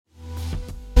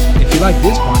like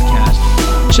this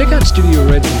podcast, check out Studio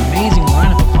Red's amazing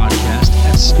lineup of podcasts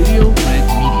at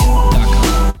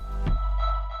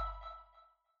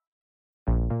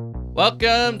StudioRedMedia.com.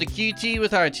 Welcome to QT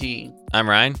with RT. I'm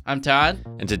Ryan, I'm Todd.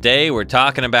 and today we're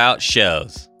talking about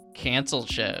shows. Canceled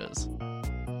shows.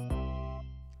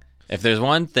 If there's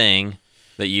one thing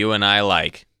that you and I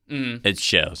like, it's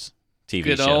shows. TV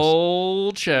Good shows.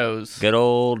 old shows.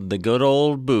 The good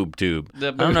old boob tube. The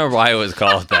I don't know why it was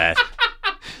called that.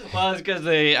 Well, it's because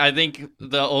I think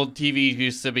the old TV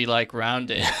used to be like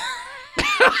rounded.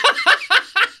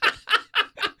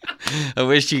 I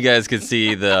wish you guys could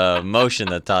see the motion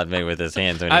that Todd made with his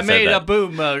hands when he I said made that. a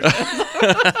boob motion.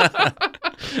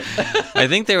 I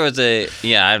think there was I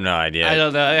have no idea. I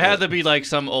don't know. It had to be like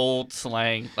some old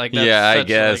slang. Like that's Yeah, I such,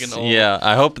 guess. Like, an old... Yeah,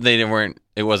 I hope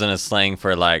it wasn't a slang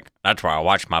for like, that's where I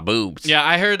watch my boobs. Yeah,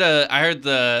 I heard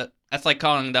that's like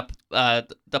calling the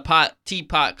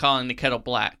teapot calling the kettle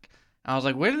black. I was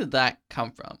like, where did that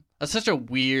come from? That's such a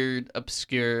weird,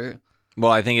 obscure.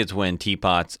 Well, I think it's when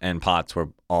teapots and pots were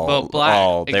all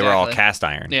black. They were all Exactly. cast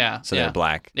iron. Yeah, So yeah. they're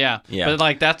black. Yeah. Yeah. But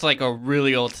like that's like a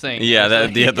really old thing. Yeah,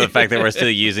 It's like- the fact that we're still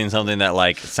using something that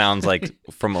like sounds like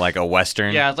from like a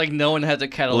Western. Yeah, it's like no one has a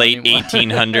kettle Late anymore.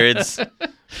 1800s.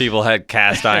 People had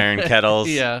cast iron kettles.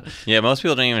 Yeah. Yeah, most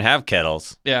people don't even have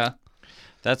kettles. Yeah.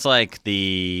 That's like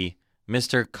the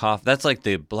Mr. Coffee. That's like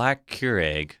the black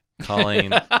Keurig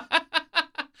calling.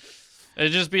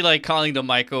 It'd just be like calling the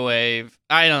microwave.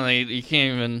 I don't know. You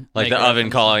can't even like make the a oven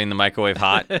reference. calling the microwave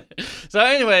hot. So,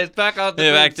 anyways, back on the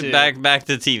Yeah, boob tube. back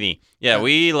to TV. Yeah,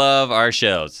 we love our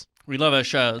shows. We love our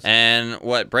shows. And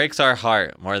what breaks our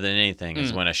heart more than anything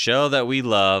is when a show that we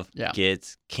love Yeah.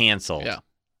 gets canceled. Yeah.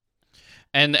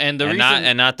 And the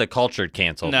reason not the cultured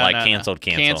canceled, No, like no, no.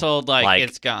 canceled. like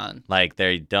it's gone. Like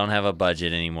they don't have a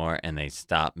budget anymore and they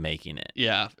stop making it.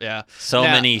 Yeah, yeah. So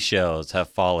Now- many shows have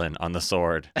fallen on the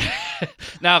sword.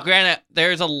 Now, granted,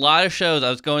 there's a lot of shows. I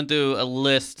was going through a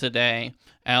list today,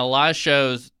 and a lot of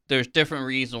shows, there's different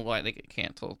reasons why they get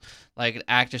canceled. Like,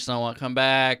 actors don't want to come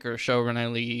back, or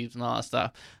showrunner leaves, and all that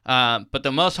stuff. But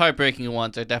the most heartbreaking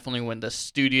ones are definitely when the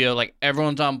studio, like,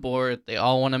 everyone's on board, they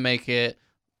all want to make it.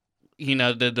 You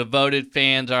know, the devoted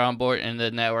fans are on board, and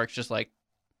the network's just like,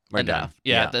 We're enough. done.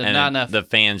 Yeah, and not enough. The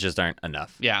fans just aren't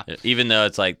enough. Yeah. Even though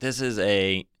it's like, this is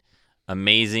a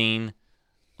amazing,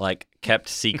 like, kept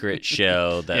secret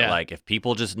show that, Yeah. like, if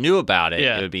people just knew about it,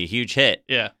 Yeah. it would be a huge hit.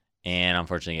 Yeah. And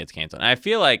unfortunately, it gets canceled. And I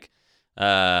feel like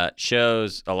a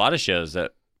lot of shows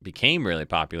that became really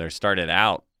popular started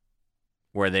out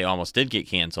where they almost did get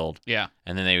canceled. Yeah.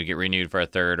 And then they would get renewed for a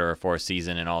third or a fourth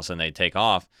season, and all of a sudden they'd take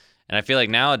off. And I feel like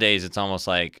nowadays it's almost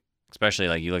like, especially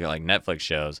like you look at like Netflix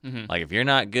shows, Mhm. like if you're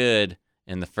not good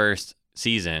in the first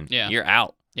season, Yeah. you're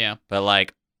out. Yeah. But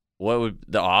like,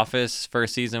 The Office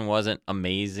first season wasn't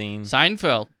amazing.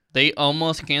 Seinfeld, they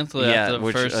almost canceled it after the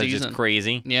which first is season. just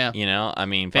crazy. Yeah. You know, I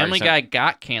mean, Family Parks and- Guy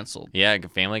got canceled. Yeah,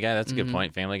 Family Guy. That's a good Mhm.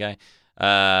 point. Family Guy.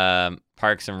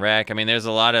 Parks and Rec. I mean, there's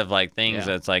a lot of like things Yeah.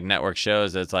 that's like network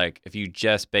shows that's like if you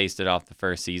just based it off the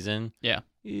first season. Yeah.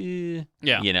 Yeah.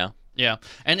 Yeah. You know. Yeah,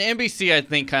 and NBC, I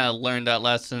think, kind of learned that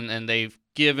lesson, and they've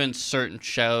given certain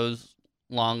shows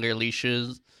longer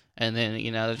leashes, and then, you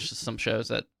know, there's just some shows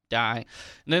that die.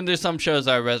 And then there's some shows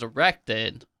that are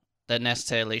resurrected that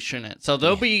necessarily shouldn't. So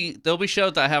there'll be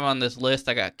shows that I have on this list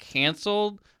that got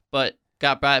canceled, but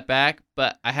got brought back,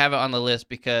 but I have it on the list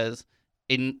because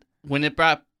when it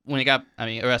got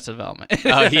Arrested Development.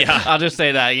 Oh, yeah. I'll just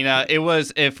say that, you know, it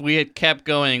was, if we had kept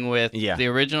going with Yeah. the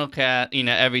original cat, you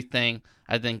know, everything,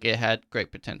 I think it had great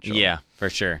potential. Yeah, for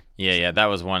sure. Yeah. That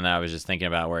was one that I was just thinking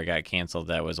about where it got canceled.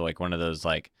 That was like one of those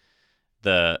like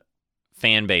the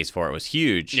fan base for it was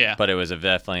huge. Yeah. But it was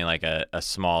definitely like a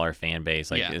smaller fan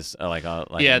base. Like Yeah. it's like a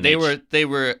yeah, a they niche.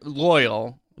 were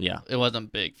loyal. Yeah. It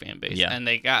wasn't big fan base. Yeah. And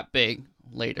they got big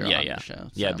later Yeah, on yeah. the show.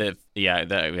 Yeah,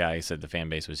 so. I said the fan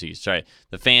base was huge. Sorry,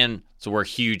 the fans were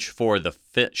huge for the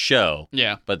show,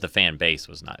 Yeah. but the fan base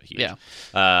was not huge.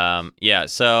 Yeah.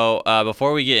 So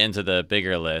before we get into the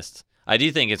bigger list, I do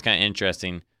think it's kind of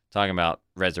interesting talking about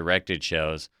resurrected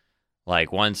shows.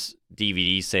 Like once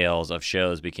DVD sales of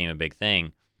shows became a big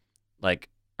thing, like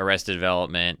Arrested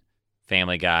Development,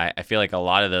 Family Guy, I feel like a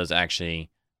lot of those actually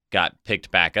got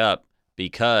picked back up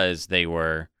because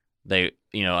everybody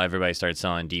started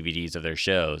selling DVDs of their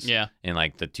shows Yeah. in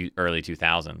like the early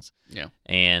 2000s. Yeah.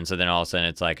 And so then all of a sudden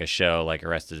it's like a show like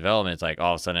Arrested Development. It's like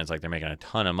all of a sudden it's like they're making a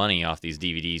ton of money off these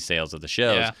DVD sales of the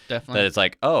shows. Yeah, definitely. That it's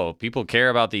like, oh, people care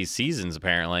about these seasons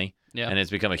apparently. Yeah. And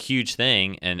it's become a huge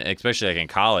thing. And especially like in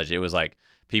college, it was like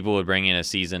people would bring in a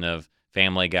season of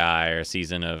Family Guy or a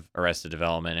season of Arrested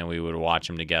Development and we would watch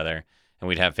them together. and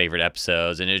we'd have favorite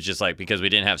episodes, and it was just like because we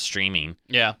didn't have streaming,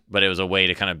 Yeah. but it was a way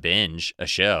to kind of binge a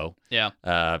show. Yeah.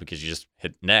 Because you just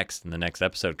hit next, and the next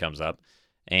episode comes up,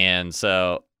 and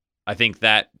so I think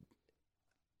that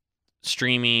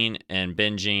streaming and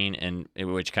binging, and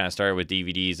which kind of started with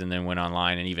DVDs and then went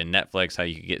online, and even Netflix, how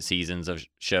you could get seasons of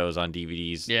shows on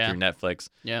DVDs through Netflix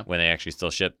when they actually still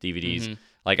ship DVDs. Mm-hmm.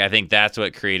 Like I think that's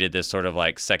what created this sort of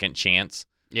like second chance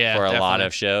for definitely. a lot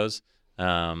of shows.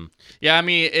 I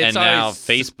mean, it's and now always...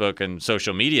 Facebook and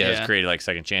social media has created like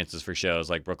second chances for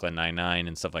shows like Brooklyn Nine-Nine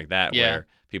and stuff like that, where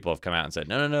people have come out and said,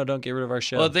 no, don't get rid of our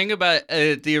show. Well, think about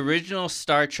it. The original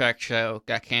Star Trek show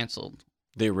got canceled.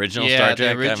 The original Star Trek?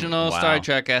 The original Star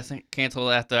Trek got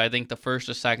canceled after, I think, the first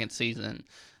or second season.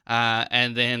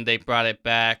 And then they brought it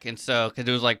back. And so, because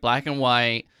it was like black and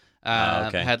white,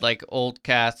 had like old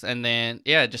casts, and then,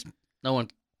 just no one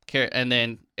cared. And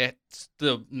then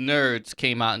the nerds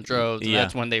came out in droves. And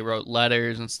that's when they wrote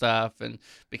letters and stuff and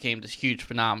became this huge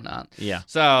phenomenon. Yeah.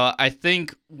 So I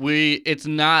think it's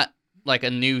not like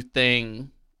a new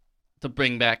thing to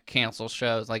bring back canceled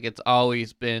shows. Like it's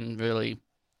always been really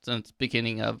since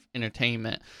beginning of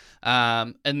entertainment.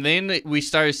 And then we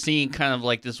started seeing kind of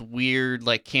like this weird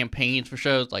like campaigns for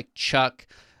shows. Like Chuck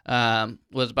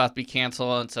was about to be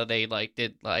canceled, and so they like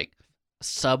did like a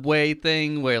Subway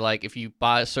thing where like if you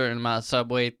bought a certain amount of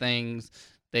Subway things,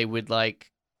 they would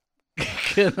like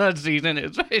that season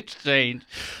it's exchange.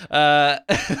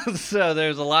 So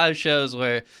there's a lot of shows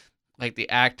where like the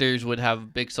actors would have a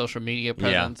big social media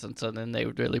presence, and so then they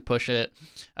would really push it.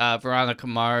 Veronica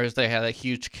Mars, they had a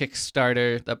huge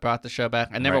Kickstarter that brought the show back.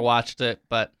 I never watched it,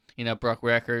 but broke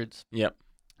records. Yep.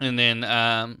 And then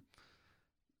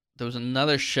there was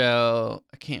another show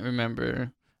I can't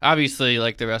remember. Obviously,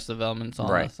 like the rest of Elements, all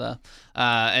that stuff.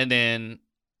 And then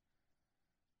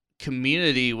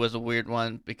Community was a weird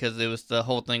one because it was the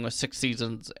whole thing with 6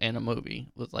 seasons and a movie.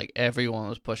 It was like everyone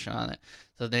was pushing on it.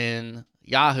 So then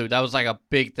Yahoo, that was like a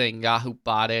big thing. Yahoo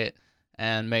bought it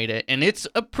and made it. And it's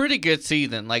a pretty good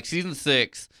season. Like season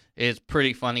 6 is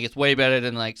pretty funny. It's way better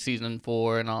than like season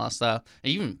 4 and all that stuff.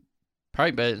 And even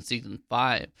probably better than season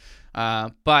 5.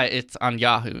 But it's on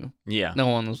Yahoo. Yeah. No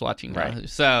one was watching Yahoo.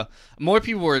 So more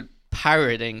people were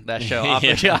pirating that show off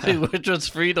of Yahoo, which was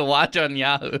free to watch on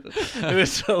Yahoo. It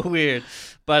was so weird.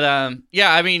 But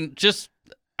I mean,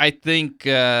 I think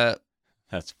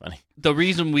that's funny. The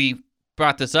reason we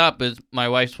brought this up is my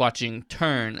wife's watching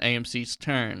Turn, AMC's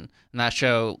Turn, and that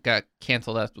show got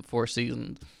canceled after 4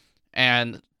 seasons.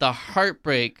 And the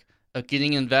heartbreak of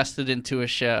getting invested into a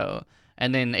show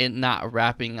and then it not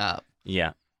wrapping up.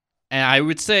 Yeah. And I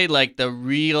would say like the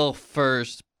real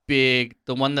first big,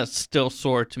 the one that's still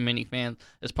sore to many fans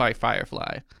is probably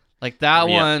Firefly. Like that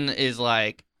one is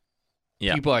like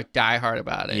people are diehard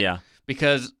about it. Yeah.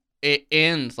 Because it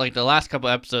ends like the last couple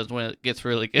episodes when it gets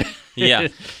really good. Yeah.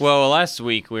 Well, last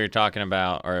week we were talking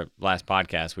about, or last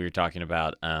podcast we were talking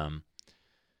about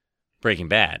Breaking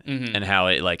Bad and how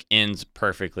it like ends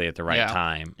perfectly at the right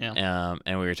time. Yeah.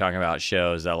 And we were talking about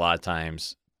shows that a lot of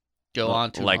times go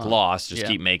on too like long. Lost, just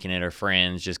keep making it, or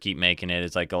Friends, just keep making it.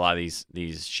 It's like a lot of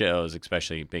these shows,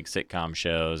 especially big sitcom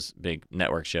shows, big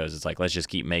network shows. It's like let's just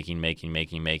keep making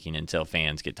until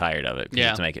fans get tired of it.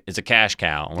 Yeah, it's a cash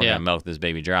cow, and we're gonna milk this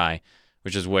baby dry,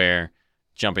 which is where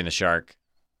Jumping the Shark.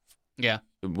 Yeah.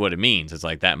 What it means, it's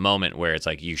like that moment where it's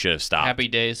like you should have stopped. Happy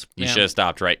Days. You should have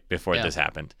stopped right before this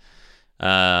happened.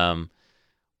 And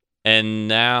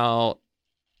now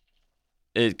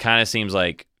it kind of seems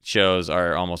like shows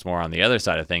are almost more on the other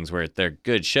side of things where they're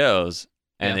good shows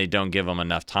and they don't give them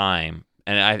enough time.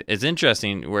 And it's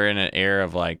interesting. We're in an era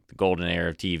of like the golden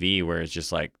era of TV where it's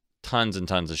just like tons and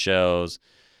tons of shows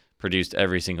produced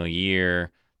every single year,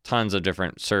 tons of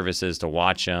different services to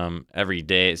watch them. Every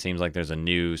day it seems like there's a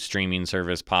new streaming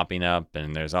service popping up,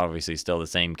 and there's obviously still the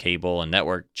same cable and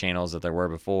network channels that there were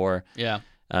before. Yeah.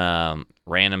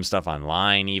 Random stuff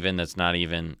online even that's not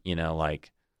even,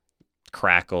 like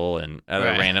Crackle and other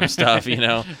random stuff,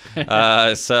 so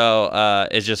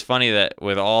it's just funny that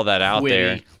with all that out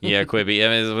there, Quibi, I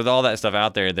mean, with all that stuff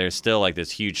out there, there's still like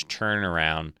this huge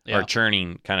turnaround or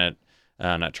churning kind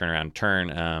of not turnaround, turn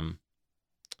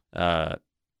kind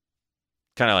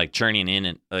of like churning in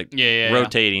and like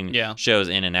rotating shows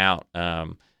in and out,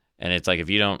 and it's like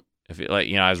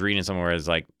I was reading somewhere where it's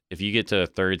like if you get to a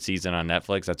 3rd season on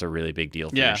Netflix, that's a really big deal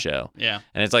for your show. Yeah.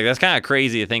 And it's like, that's kind of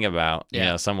crazy to think about,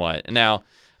 somewhat. Now,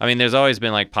 I mean, there's always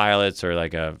been like pilots or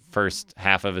like a first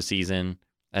half of a season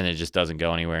and it just doesn't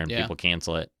go anywhere and people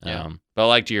cancel it. But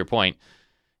like to your point,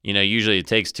 usually it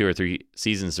takes 2 or 3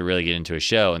 seasons to really get into a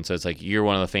show. And so it's like, you're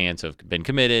one of the fans who have been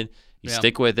committed, you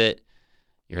stick with it,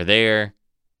 you're there,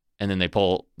 and then they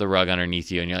pull the rug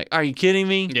underneath you, and you're like, "Are you kidding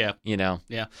me?" Yeah. You know.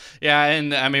 Yeah,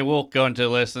 and I mean, we'll go into the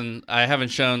list, and I haven't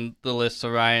shown the list to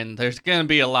Ryan. There's going to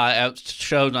be a lot of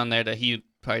shows on there that he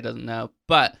probably doesn't know,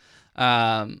 but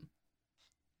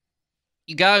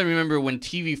you got to remember when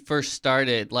TV first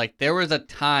started, like, there was a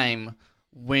time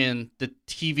when the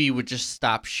TV would just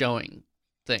stop showing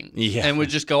things and would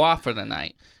just go off for the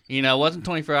night. You know, it wasn't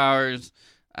 24 hours.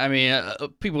 I mean,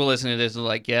 people listening to this are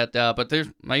like, yeah, duh, but there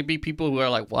might be people who are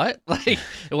like, what? Like,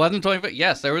 it wasn't 24.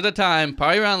 Yes, there was a time,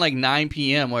 probably around like 9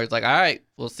 p.m., where it's like, all right,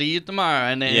 we'll see you tomorrow.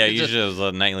 And then usually it was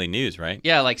the nightly news, right?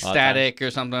 Yeah, like Static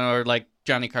or something, or like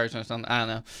Johnny Carson or something. I don't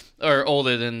know, or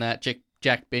older than that,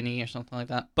 Jack Benny or something like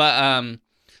that. But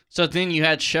so then you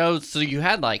had shows. So you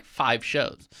had like 5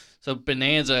 shows. So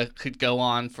Bonanza could go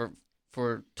on for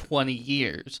 20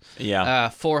 years. Yeah.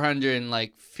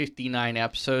 459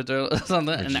 episodes or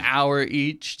something, an hour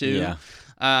each too.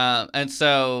 Yeah. And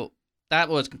so that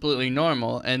was completely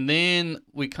normal. And then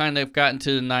we kind of got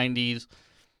into the 90s.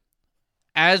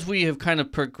 As we have kind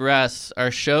of progressed, our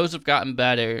shows have gotten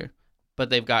better, but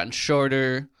they've gotten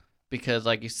shorter because,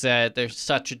 like you said, there's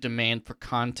such a demand for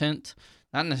content.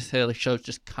 Not necessarily shows,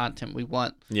 just content. We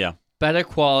want better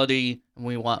quality, and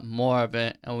we want more of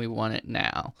it, and we want it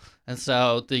now. And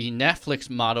so the Netflix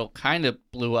model kind of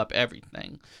blew up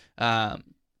everything.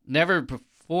 Never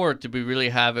before did we really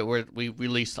have it where we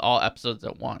released all episodes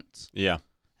at once. Yeah.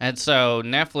 And so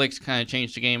Netflix kind of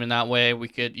changed the game in that way.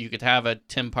 You could have a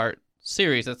 10-part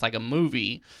series that's like a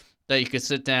movie that you could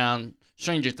sit down.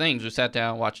 Stranger Things, we sat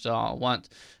down and watched it all at once.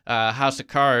 House of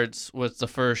Cards was the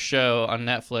first show on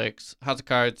Netflix. House of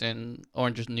Cards and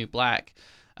Orange is the New Black.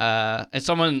 And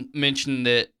someone mentioned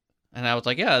it, and I was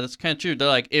like, yeah, that's kind of true. They're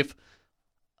like, if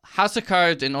House of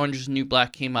Cards and Orange is the New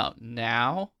Black came out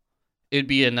now, it'd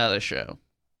be another show.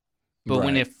 But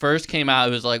when it first came out,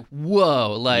 it was like,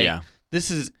 whoa, like, this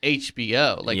is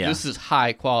HBO. Like, this is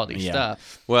high-quality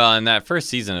stuff. Well, and that first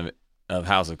season of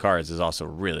House of Cards is also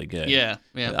really good. Yeah.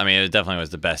 I mean, it definitely was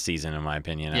the best season, in my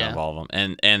opinion, out of all of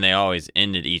them. And they always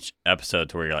ended each episode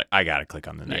to where you're like, I got to click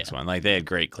on the next one. Like, they had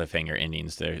great cliffhanger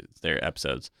endings to their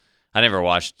episodes. I never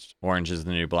watched Orange is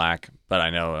the New Black, but I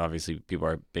know, obviously, people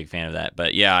are a big fan of that.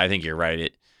 But, yeah, I think you're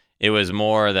right. It was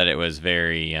more that it was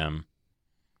very, it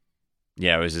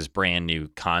was this brand new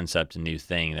concept, a new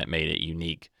thing that made it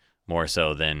unique more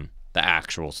so than the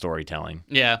actual storytelling.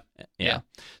 Yeah.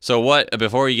 So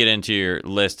before you get into your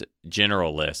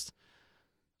general list,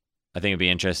 I think it'd be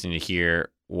interesting to hear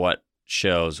what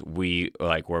shows we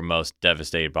were most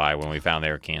devastated by when we found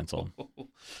they were canceled.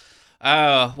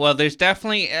 Well, there's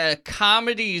definitely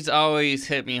comedies always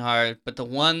hit me hard, but the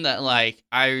one that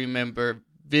I remember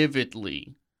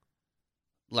vividly,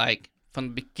 from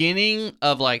the beginning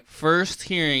of first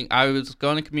hearing, I was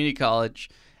going to community college.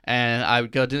 And I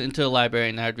would go into the library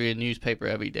and I'd read a newspaper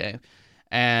every day.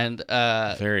 And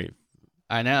very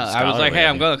I know. I was like, hey,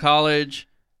 I'm going to college.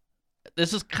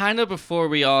 This is kind of before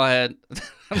we all had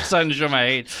I'm starting to show my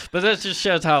age. But that just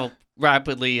shows how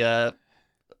rapidly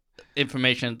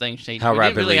information and things change. How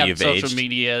rapidly didn't really you've have aged. social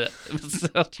media.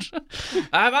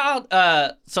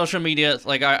 About social media,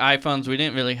 like our iPhones, we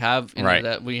didn't really have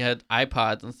internet. We had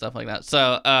iPods and stuff like that.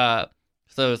 So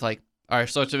it was like our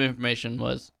source of information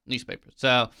was newspapers.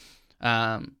 So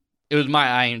it was my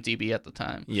IMDb at the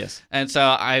time. Yes. And so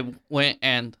I went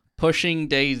and Pushing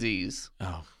Daisies.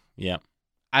 Oh, yeah.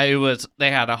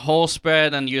 They had a whole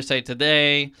spread on USA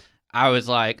Today. I was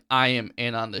like, I am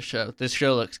in on this show. This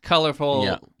show looks colorful.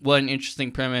 Yeah. What an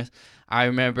interesting premise. I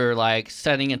remember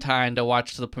setting a time to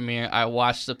watch the premiere. I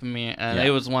watched the premiere, and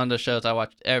it was one of the shows I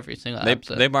watched every single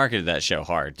episode. They marketed that show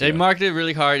hard, too. They marketed it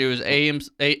really hard. It was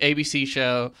ABC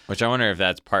show. Which I wonder if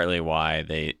that's partly why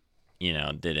they,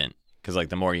 didn't. Because,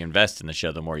 the more you invest in the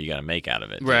show, the more you got to make out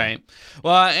of it. Right.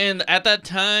 Well, and at that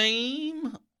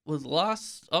time, was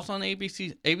Lost also on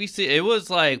ABC? ABC, it was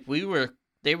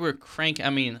they were cranking. I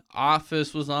mean,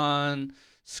 Office was on,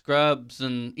 Scrubs,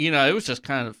 and it was just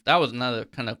that was another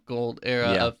kind of gold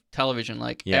era of television.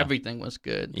 Everything was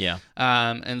good. Yeah.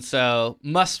 And so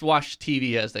must watch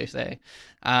TV, as they say.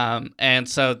 And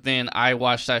so then I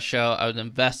watched that show. I was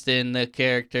invested in the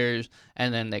characters,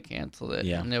 and then they canceled it.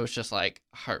 Yeah. And it was just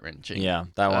heart-wrenching. Yeah,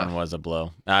 that one was a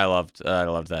blow. I loved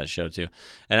that show too.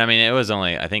 And I mean, it was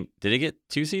only, I think, did it get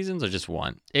 2 seasons or just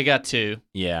 1? It got 2.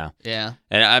 Yeah. Yeah.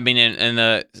 And I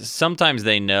mean, sometimes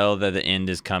they know that the end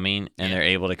is coming and they're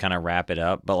able to kind of wrap it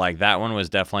up. But that one was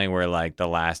definitely where the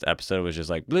last episode was just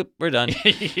bloop, we're done.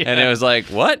 And it was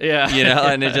what? Yeah.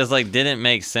 And it just didn't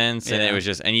make sense. And it was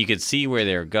just, and you could see where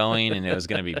they were going and it was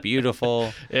going to be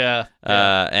beautiful. Yeah.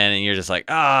 And you're just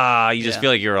you just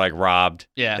feel like you were robbed.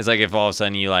 Yeah. It's if all of a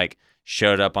sudden you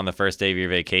showed up on the first day of your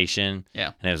vacation.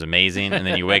 Yeah. And it was amazing. And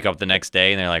then you wake up the next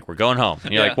day and they're like, we're going home.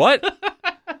 And you're Yeah. like, what?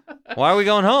 Why are we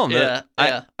going home? Yeah,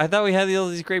 yeah. I thought we had all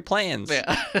these great plans.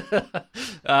 Yeah.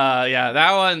 Yeah,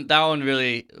 that one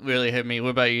really hit me. What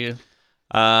about you?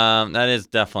 That is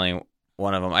definitely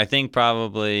one of them. I think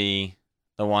probably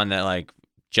the one that like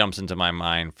jumps into my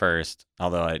mind first,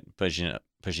 although pushing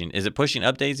is it Pushing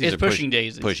Up Daisies? It's Pushing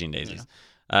Daisies. Pushing Daisies.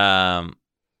 That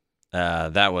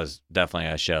was definitely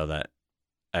a show that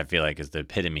I feel like is the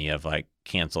epitome of like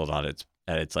canceled at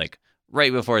its like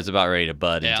right before it's about ready to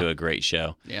bud into a great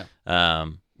show. Yeah.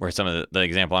 Where some of the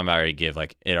example I'm about to give,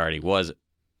 like it already was,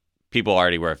 people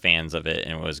already were fans of it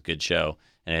and it was a good show.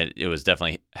 And it was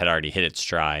definitely had already hit its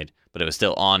stride, but it was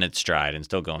still on its stride and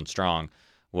still going strong,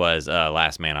 was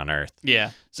Last Man on Earth.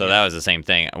 Yeah. So that was the same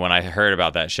thing. When I heard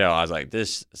about that show, I was like,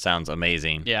 this sounds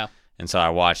amazing. Yeah. And so I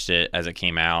watched it as it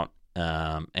came out,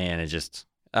 and it's just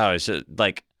it's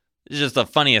just the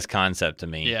funniest concept to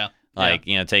me. Yeah. Like,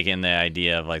 taking the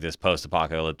idea of like this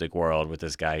post-apocalyptic world with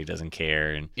this guy who doesn't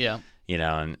care and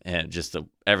and just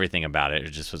everything about it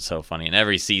just was so funny. And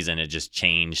every season it just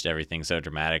changed everything so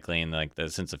dramatically, and like the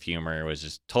sense of humor was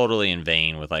just totally in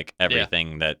vain with like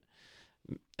everything that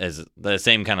is the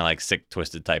same kind of like sick,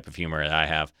 twisted type of humor that I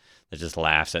have that just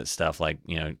laughs at stuff like,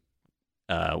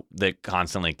 they're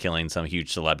constantly killing some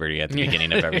huge celebrity at the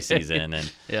beginning of every season,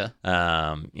 and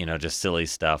just silly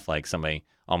stuff like somebody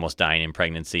almost dying in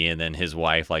pregnancy and then his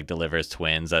wife like delivers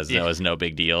twins as though it's no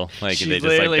big deal. Like they just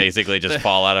like basically just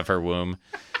fall out of her womb.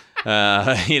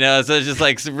 So it's just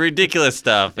like some ridiculous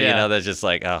stuff, that's just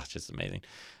like, oh, it's just amazing.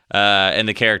 And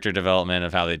the character development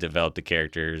of how they developed the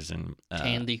characters and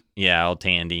Tandy. Yeah, old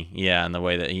Tandy. Yeah, and the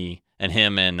way that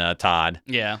him and Todd.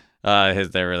 Yeah.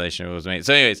 Their relationship was made.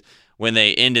 So anyways, when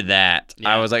they ended that,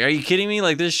 I was like, are you kidding me?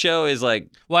 Like this show is like...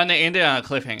 Well, and they ended on a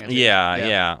cliffhanger.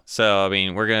 Yeah. So, I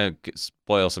mean, we're going to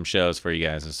spoil some shows for you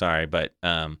guys. I'm sorry. But,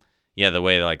 the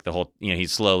way like the whole...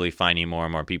 he's slowly finding more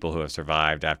and more people who have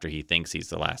survived after he thinks he's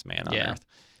the last man on Earth.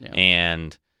 Yeah.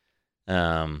 And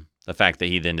the fact that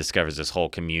he then discovers this whole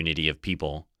community of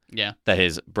people that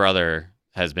his brother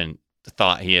has been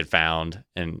thought he had found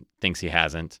and thinks he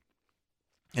hasn't.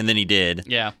 And then he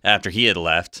did. After he had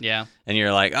left. Yeah. And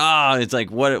you're like, oh, it's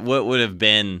like what would have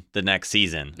been the next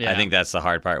season? Yeah. I think that's the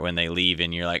hard part when they leave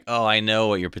and you're like, oh, I know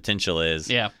what your potential is.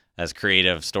 Yeah. As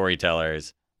creative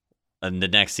storytellers. And the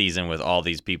next season with all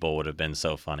these people would have been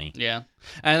so funny. Yeah.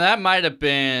 And that might have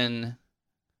been...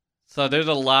 So there's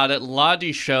a lot of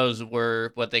these shows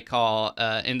were what they call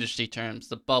industry terms,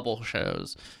 the bubble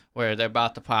shows, where they're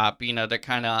about to pop.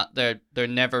 They're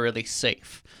never really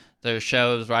safe. There's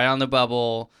shows right on the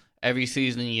bubble. Every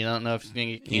season, you don't know if it's going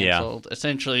to get canceled. Yeah.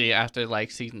 Essentially, after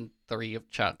like season 3 of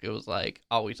Chuck, it was like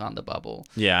always on the bubble.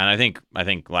 Yeah, and I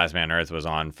think Last Man on Earth was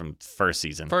on from first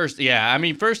season. First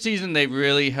season they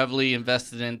really heavily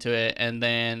invested into it, and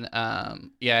then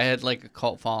it had like a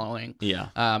cult following. Yeah.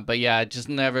 But it just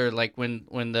never like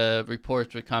when the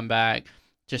reports would come back,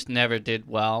 just never did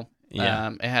well. Yeah.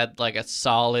 It had like a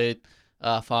solid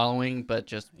following, but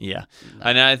just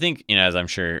And I think as I'm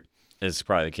sure is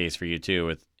probably the case for you too,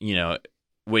 with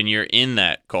when you're in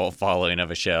that cult following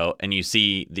of a show and you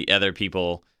see the other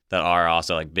people that are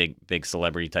also like big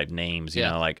celebrity type names,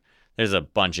 like there's a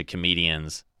bunch of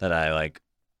comedians that I like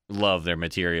love their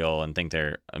material and think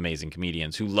they're amazing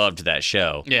comedians who loved that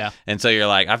show. Yeah. And so you're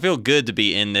like, I feel good to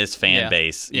be in this fan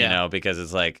base, because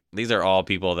it's like these are all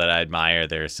people that I admire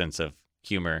their sense of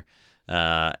humor.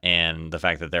 And the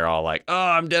fact that they're all like, oh,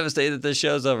 I'm devastated that this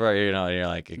show's over. You're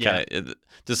like,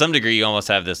 to some degree, you almost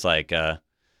have this like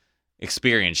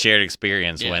shared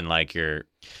experience when like your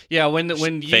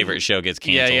when favorite show gets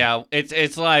canceled. Yeah.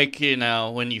 It's like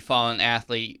when you follow an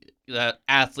athlete,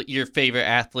 your favorite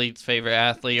athlete's favorite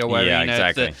athlete or whatever. Yeah,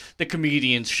 exactly. The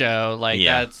comedian's show, like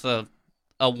that's a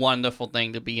wonderful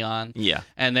thing to be on. Yeah.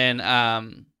 And then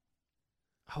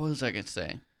what was I gonna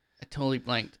say? I totally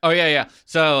blanked. Oh, yeah.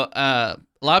 So, a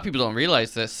lot of people don't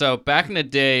realize this. So, back in the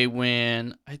day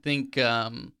when I think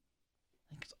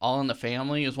it's All in the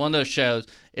Family, it was one of those shows,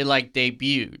 it like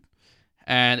debuted.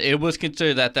 And it was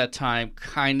considered at that time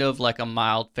kind of like a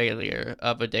mild failure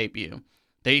of a debut.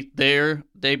 Their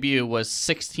debut was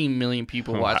 16 million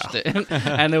people watched it,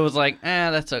 and it was like,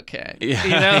 that's okay.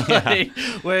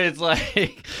 Where it's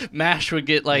like MASH would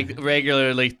get like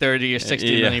regularly 30 or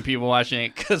 60 million people watching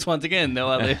it because once again, no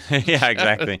other. Yeah,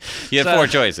 exactly. You have 4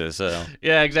 choices, so.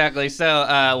 Yeah, exactly.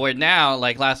 So where now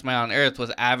like Last Man on Earth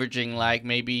was averaging like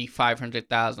maybe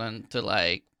 500,000 to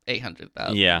like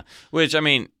 800,000. Yeah, which I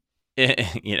mean,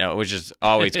 which is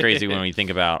always crazy when we think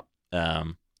about.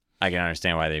 I can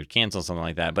understand why they would cancel something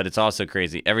like that, but it's also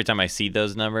crazy. Every time I see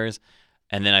those numbers,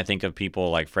 And then I think of people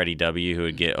like Freddie W, who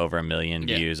would get over 1 million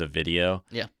views of video.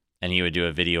 Yeah. And he would do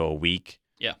a video a week.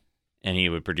 Yeah. And he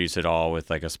would produce it all with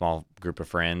like a small group of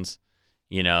friends.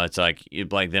 You know, it's like,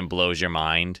 it like then blows your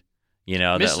mind. You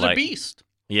know, Mr. that like, Beast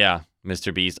yeah,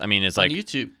 Mr. Beast. I mean, it's on like,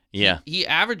 YouTube. yeah. He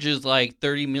averages like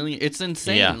 30 million. It's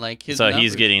insane. Yeah. Like his So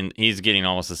numbers. he's getting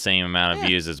almost the same amount of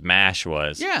views as MASH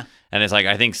was. Yeah. And it's like,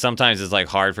 I think sometimes it's like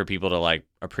hard for people to like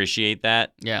appreciate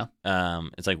that. Yeah.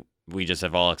 It's like we just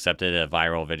have all accepted a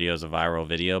viral video is a viral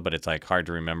video, but it's like hard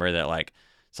to remember that like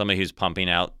somebody who's pumping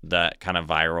out that kind of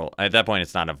viral, at that point,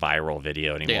 it's not a viral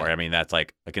video anymore. Yeah. I mean, that's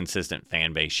like a consistent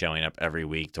fan base showing up every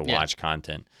week to watch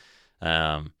content.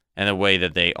 And the way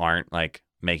that they aren't like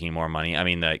making more money. I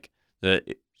mean, like the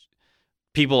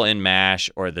people in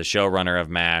MASH or the showrunner of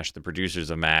MASH, the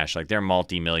producers of MASH, like they're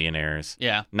multi-millionaires.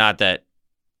 Yeah. Not that,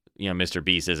 you know, Mr.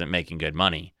 Beast isn't making good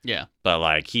money, Yeah. but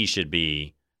like he should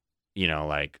be, you know,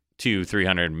 like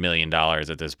 $200-300 million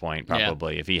at this point,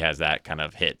 probably, if he has that kind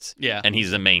of hits. Yeah. And he's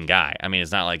the main guy. I mean,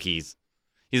 it's not like he's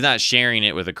not sharing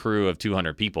it with a crew of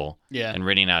 200 people Yeah. and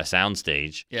renting out a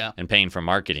soundstage Yeah. and paying for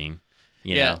marketing.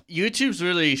 You Yeah. know? YouTube's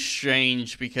really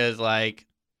strange because like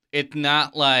it's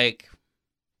not like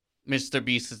Mr.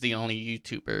 Beast is the only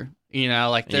YouTuber. You know,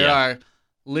 like there Yeah. are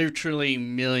literally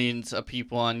millions of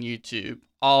people on YouTube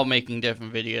all making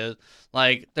different videos.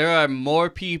 Like there are more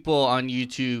people on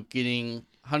YouTube getting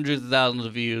hundreds of thousands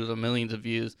of views or millions of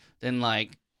views than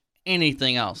like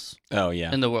anything else Oh,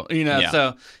 yeah. in the world, you know. Yeah.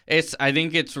 So I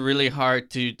think it's really hard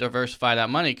to diversify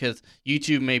that money because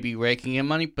YouTube may be raking in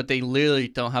money, but they literally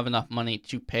don't have enough money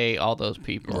to pay all those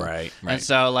people. Right. And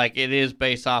so like it is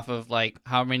based off of like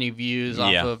how many views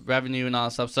off Yeah. of revenue and all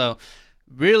that stuff. So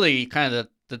really kind of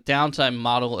the downside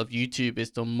model of YouTube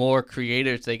is the more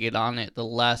creators they get on it, the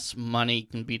less money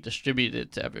can be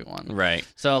distributed to everyone. Right.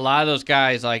 So a lot of those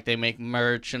guys, like, they make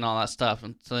merch and all that stuff,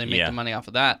 and so they make the money off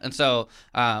of that. And so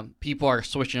people are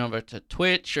switching over to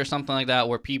Twitch or something like that,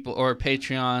 or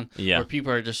Patreon, where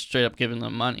people are just straight up giving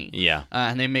them money. Yeah.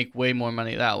 And they make way more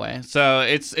money that way. So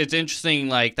it's interesting.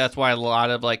 Like, that's why a lot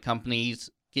of like companies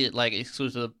get like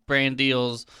exclusive brand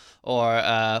deals,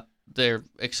 or they're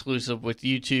exclusive with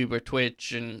YouTube or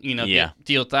Twitch, and get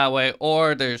deals that way.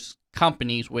 Or there's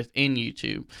companies within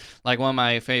YouTube. Like one of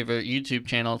my favorite YouTube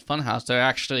channels, Funhouse, they're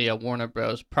actually a Warner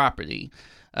Bros. Property.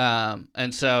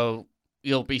 And so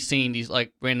you'll be seeing these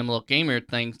like random little gamer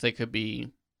things. They could be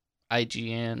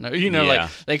IGN, or like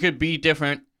they could be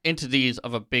different entities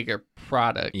of a bigger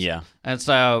product. Yeah. And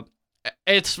so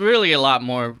it's really a lot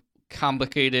more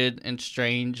complicated and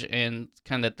strange, and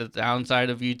kind of the downside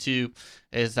of YouTube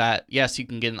is that yes, you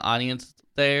can get an audience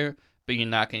there, but you're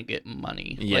not going to get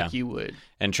money like you would.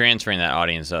 And transferring that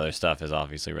audience to other stuff is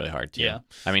obviously really hard too. Yeah.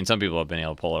 I mean, some people have been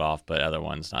able to pull it off, but other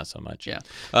ones not so much. Yeah.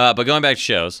 But going back to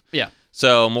shows. Yeah.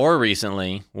 So more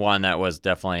recently, one that was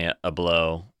definitely a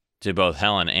blow to both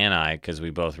Helen and I, because we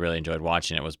both really enjoyed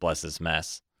watching it, was Bless This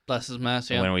Mess. Bless This Mess,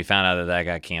 yeah. When we found out that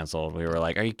got canceled, we were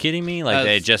like, are you kidding me? Like,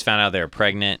 they had just found out they were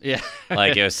pregnant. Yeah.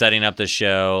 Like, it was setting up the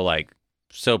show, like,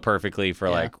 so perfectly for,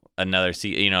 like, another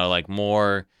season, like,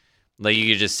 more, like,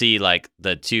 you could just see, like,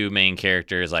 the two main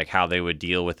characters, like, how they would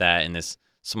deal with that in this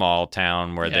small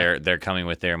town where they're coming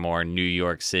with their more New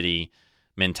York City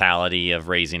mentality of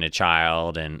raising a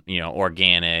child and,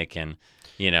 organic and,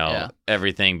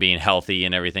 everything being healthy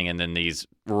and everything. And then these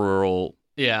rural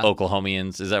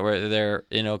Oklahomians, is that where they're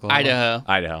in Oklahoma?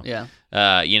 Idaho. Yeah.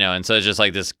 And so it's just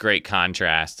like this great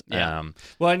contrast. Yeah.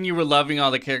 Well, and you were loving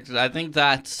all the characters. I think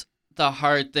that's the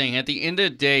hard thing. At the end of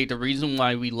the day, the reason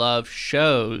why we love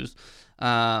shows,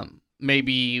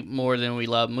 maybe more than we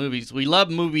love movies. We love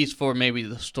movies for maybe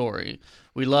the story.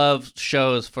 We love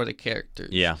shows for the characters.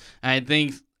 Yeah. And I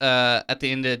think at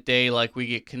the end of the day, like, we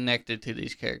get connected to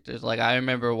these characters. Like, I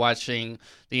remember watching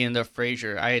the end of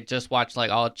Frasier. I had just watched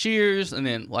like all Cheers and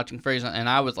then watching Frasier, and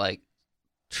I was like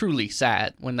truly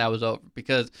sad when that was over,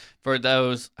 because for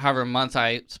those however months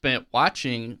I spent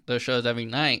watching those shows every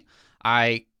night,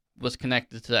 I was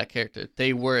connected to that character.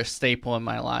 They were a staple in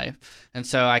my life. And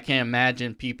so I can't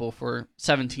imagine people for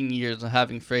 17 years of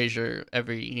having Frasier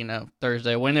every,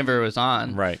 Thursday, whenever it was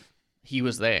on. Right. He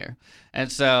was there.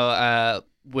 And so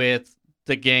with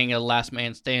the gang of Last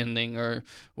Man Standing, or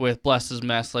with Bless This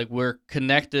Mess, like, we're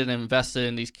connected and invested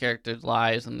in these characters'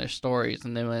 lives and their stories.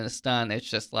 And then when it's done, it's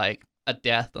just like a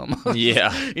death almost. Yeah.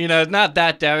 It's not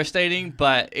that devastating,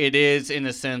 but it is in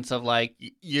a sense of like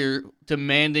you're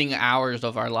demanding hours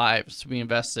of our lives to be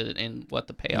invested in what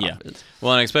the payoff is.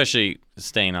 Well, and especially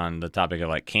staying on the topic of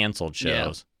like canceled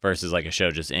shows versus like a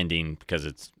show just ending because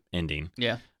it's ending.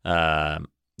 Yeah.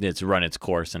 It's run its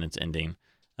course and it's ending.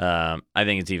 I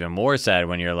think it's even more sad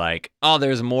when you're like, oh,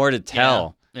 there's more to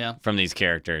tell. Yeah. from these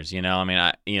characters. You know, I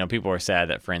mean, people were sad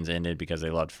that Friends ended because they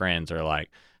loved Friends, or like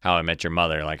How I Met Your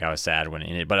Mother. Like I was sad when it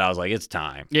ended, but I was like, it's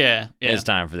time. Yeah. It's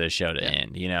time for this show to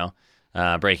end. You know,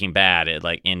 Breaking Bad, it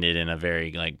like ended in a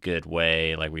very like good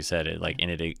way. Like we said, it like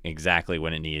ended exactly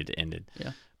when it needed to end.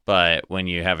 Yeah. But when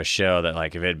you have a show that,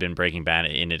 like, if it had been Breaking Bad, it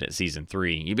ended at season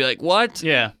 3, you'd be like, what?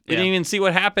 Yeah. We didn't even see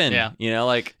what happened. Yeah. You know,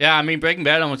 like, Yeah, I mean, Breaking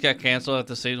Bad almost got canceled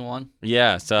after season 1.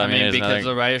 yeah. So, I mean, because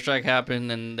the writer strike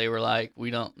happened, and they were like,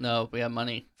 we don't know if we have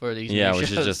money for these new which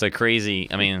shows. is just a crazy,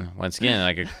 I mean, once again,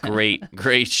 like a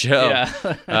great show.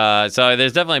 Yeah. So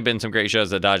there's definitely been some great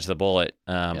shows that dodged the bullet,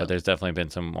 but there's definitely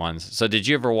been some ones. So did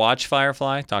you ever watch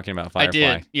Firefly? Talking about Firefly.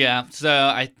 I did, yeah. So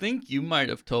I think you might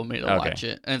have told me to watch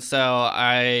it. And so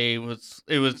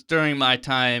it was during my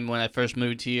time when I first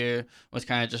moved here, was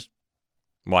kind of just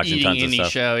watching eating tons of any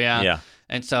stuff. show, yeah. Yeah.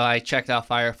 And so I checked out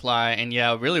Firefly, and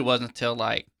yeah, it really wasn't until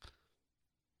like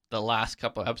the last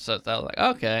couple episodes that I was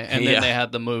like, okay. And then they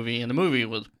had the movie, and the movie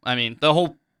was, I mean, the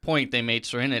whole point they made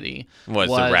Serenity was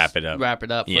to wrap it up.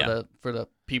 For the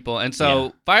people. And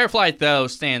so Firefly, though,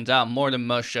 stands out more than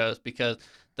most shows because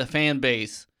the fan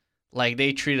base, like,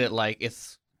 they treat it like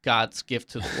it's God's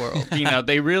gift to the world. You know,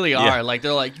 they really are. Yeah. Like,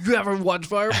 they're like, you ever watch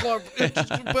Firefly? It's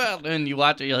bad. And you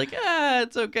watch it, you're like,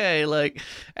 it's okay. Like,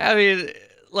 I mean,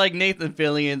 like, Nathan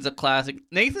Fillion's a classic.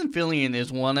 Nathan Fillion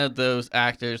is one of those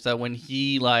actors that when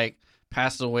he, like,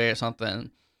 passes away or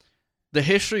something, the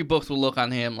history books will look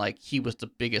on him like he was the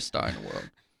biggest star in the world.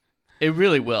 It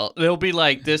really will. They'll be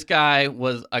like, this guy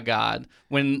was a god.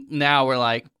 When now we're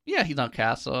like, yeah, he's on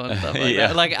Castle and stuff like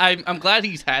that. Like, I'm glad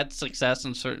he's had success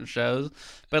in certain shows,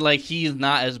 but like, he's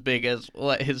not as big as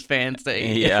what his fans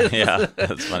say. Yeah,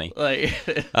 that's funny. Like,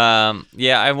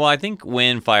 I think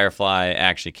when Firefly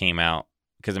actually came out,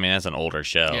 because I mean that's an older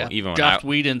show. yeah. Even when Joss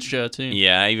Whedon's show too.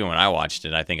 Yeah, even when I watched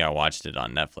it, I think I watched it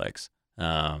on Netflix.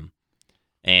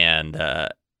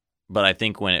 But I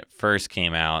think when it first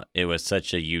came out, it was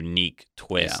such a unique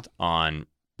twist on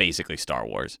basically Star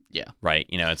Wars. Yeah. Right?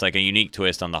 You know, it's like a unique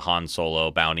twist on the Han Solo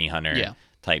bounty hunter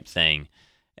type thing.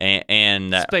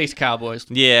 And Space Cowboys.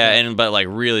 But like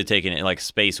really taking it like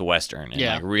space western and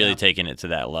like really taking it to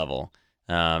that level.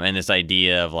 And this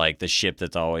idea of like the ship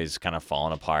that's always kind of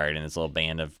falling apart and this little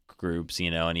band of groups,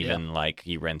 you know, and even like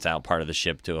he rents out part of the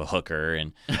ship to a hooker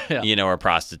and you know, or a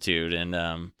prostitute, and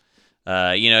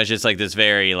you know, it's just like this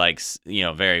very like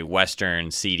very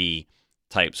western seedy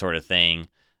type sort of thing,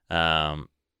 and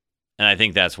I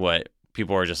think that's what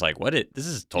people were just like, this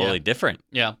is totally different,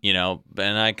 you know,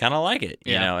 and I kind of like it,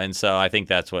 you know, and so I think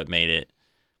that's what made it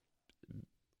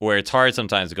where it's hard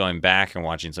sometimes going back and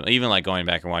watching even like going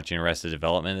back and watching Arrested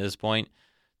Development at this point.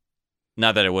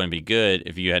 Not that it wouldn't be good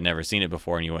if you had never seen it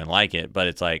before and you wouldn't like it, but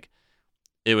it's like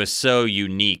it was so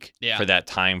unique for that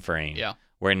time frame. Yeah.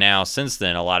 Where now, since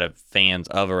then, a lot of fans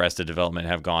of Arrested Development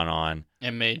have gone on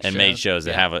and made shows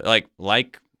that have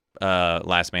like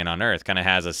Last Man on Earth kind of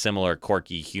has a similar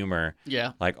quirky humor,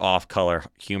 like off-color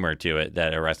humor to it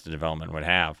that Arrested Development would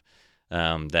have.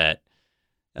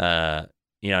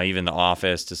 You know, even The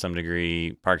Office to some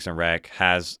degree, Parks and Rec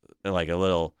has like a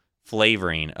little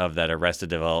flavoring of that Arrested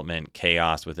Development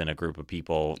chaos within a group of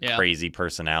people, crazy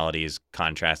personalities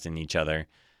contrasting each other.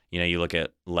 You know, you look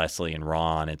at Leslie and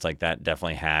Ron, it's like that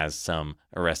definitely has some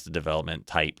Arrested Development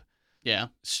type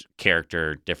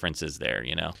character differences there,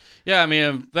 you know? Yeah, I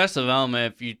mean, Arrested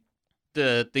Development, if you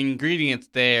the ingredients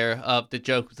there of the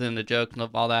joke within the joke and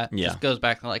of all that just goes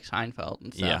back to like Seinfeld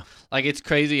and stuff. Yeah. Like, it's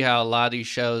crazy how a lot of these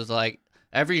shows, like,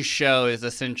 every show is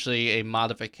essentially a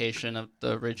modification of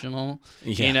the original.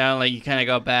 Yeah. You know, like, you kind of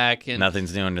go back and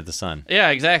Nothing's new under the sun.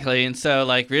 Yeah, exactly. And so,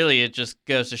 like, really, it just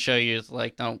goes to show you, it's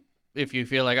like, don't, if you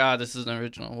feel like, this is an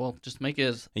original, well, just make it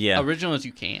as original as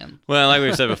you can. Well, like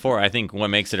we've said before, I think what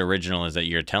makes it original is that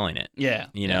you're telling it. Yeah.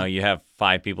 You know, you have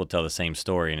 5 people tell the same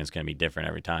story, and it's going to be different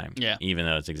every time. Yeah. Even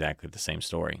though it's exactly the same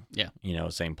story. Yeah. You know,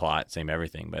 same plot, same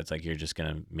everything, but it's like you're just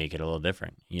going to make it a little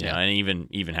different. You know, and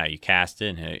even how you cast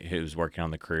it, and who's working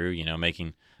on the crew. You know,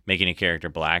 making a character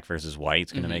black versus white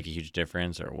is going to make a huge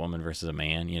difference, or a woman versus a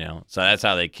man. You know, so that's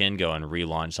how they can go and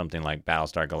relaunch something like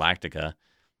Battlestar Galactica.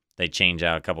 They change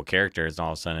out a couple characters, and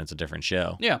all of a sudden it's a different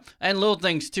show. Yeah, and little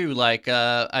things too, like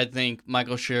I think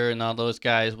Michael Schur and all those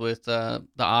guys with The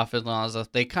Office and all that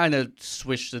stuff, they kind of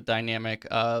switched the dynamic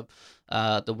of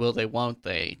the will they, won't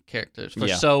they characters. For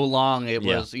so long it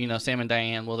was, you know, Sam and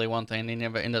Diane, will they, won't they, and they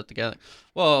never end up together.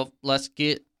 Well, let's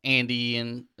get Andy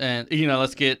and you know,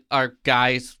 let's get our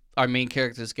guys, our main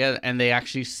characters together, and they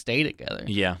actually stay together.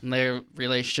 Yeah. And their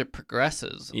relationship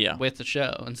progresses with the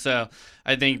show. And so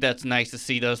I think that's nice to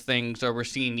see those things, or we're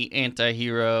seeing the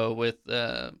anti-hero with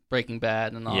Breaking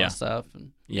Bad and all that stuff.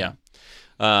 And,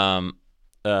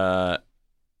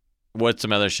 what's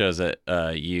some other shows that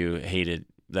you hated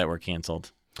that were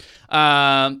canceled?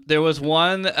 There was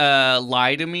one,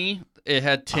 Lie to Me. It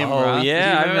had Tim Roth. Oh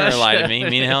yeah, I remember Lie to Me.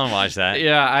 Me and Helen watched that.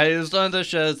 Yeah, it was one of those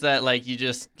shows that like you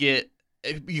just get.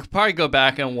 You could probably go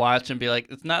back and watch and be like,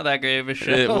 it's not that great of a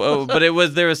show.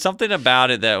 But there was something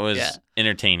about it that was Yeah.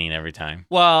 entertaining every time.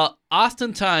 Well,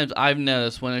 oftentimes I've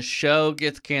noticed when a show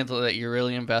gets canceled that you're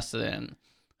really invested in,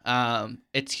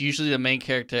 it's usually the main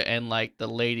character and like the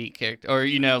lady character, or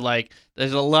like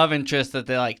there's a love interest that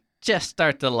they like just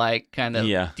start to like kind of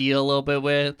Yeah. deal a little bit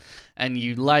with, and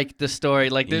you like the story.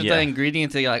 Like there's Yeah. the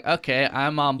ingredients that you're like, okay,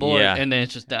 I'm on board, Yeah. and then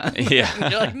it's just done. Yeah.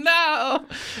 And you're like, no.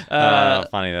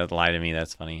 Funny that Lie to Me.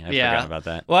 That's funny. I Yeah. forgot about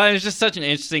that. Well, it's just such an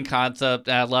interesting concept.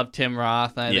 And I love Tim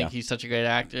Roth. And I Yeah. think he's such a great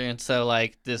actor. And so,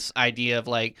 like, this idea of,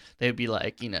 like, they'd be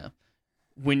like,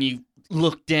 when you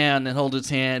look down and hold his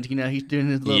hand, he's doing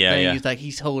his little Yeah, thing. yeah. He's like,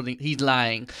 he's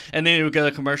lying. And then it would go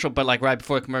to commercial. But, like, right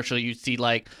before commercial, you'd see,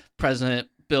 like, President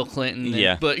Bill Clinton. And,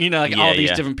 Yeah. But, Yeah, all these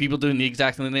yeah. different people doing the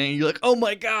exact same thing. And you're like, oh,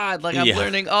 my God. Like, I'm Yeah.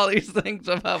 learning all these things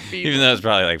about people. Even though it's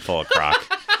probably like full of crock.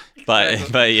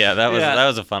 But yeah, that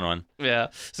was a fun one. Yeah.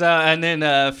 So, and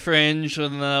then Fringe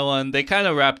was another one. They kind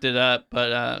of wrapped it up,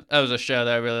 but that was a show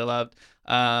that I really loved.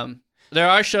 There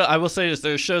are shows, I will say this,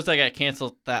 there's shows that got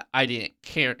canceled that I didn't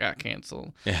care got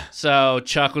canceled. Yeah. So,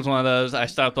 Chuck was one of those. I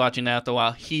stopped watching that after a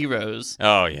while. Heroes.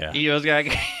 Oh yeah. Got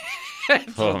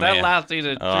canceled. Oh, that man. last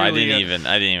season. Oh, I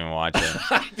didn't even watch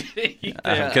it.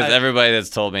 Because everybody that's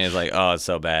told me is like, oh, it's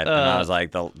so bad, and I was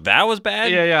like, that was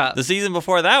bad. Yeah. The season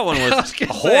before that one I was was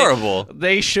gonna say, horrible.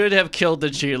 They should have killed the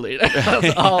cheerleader.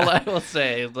 That's all I will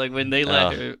say. Like when they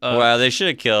let her. Well, they should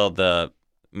have killed the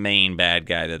main bad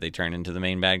guy that they turned into the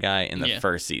main bad guy in the Yeah.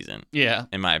 first season, Yeah.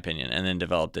 in my opinion, and then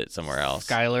developed it somewhere else.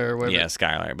 Skylar or whatever. Yeah,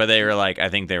 Skylar. But they were like, I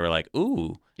think they were like,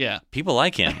 ooh, Yeah. people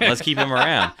like him. Let's keep him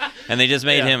around. And they just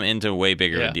made Yeah. him into way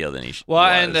bigger of Yeah. a deal than he Well,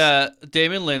 was. and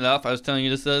Damon Lindelof, I was telling you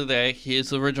this the other day,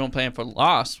 his original plan for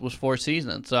Lost was 4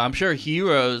 seasons. So I'm sure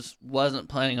Heroes wasn't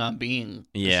planning on being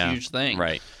this huge thing.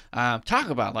 Right. Talk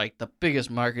about like the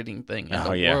biggest marketing thing in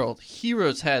the yeah. world.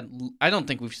 Heroes had, I don't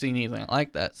think we've seen anything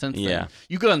like that since Yeah. then.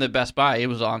 You go into Best Buy, it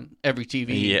was on every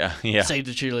TV. Yeah. Save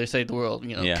the cheerleader, save the world.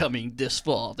 Yeah. Coming this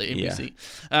fall to Yeah. NBC.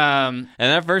 And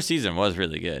that first season was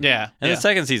really good. Yeah. And yeah. the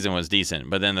second season was decent,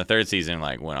 but then the third season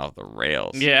like went off the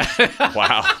rails. Yeah.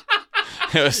 Wow.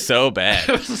 It was so bad.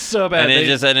 It was so bad.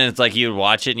 And it's like you'd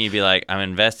watch it and you'd be like, I'm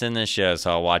invested in this show,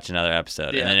 so I'll watch another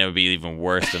episode. Yeah. And then it would be even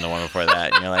worse than the one before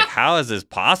that. And you're like, how is this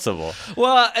possible?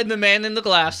 Well, and the man in the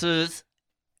glasses,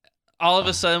 all of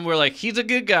a sudden we're like, he's a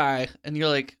good guy, and you're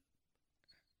like,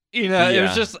 it Yeah.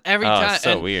 was just every Oh, time. it's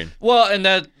so and- weird. Well, and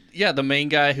the main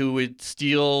guy who would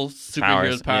steal superheroes'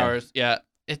 Powers, powers. Yeah.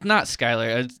 It's not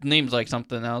Skylar. His name's like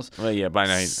something else. Well, yeah, by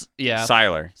now he's Yeah.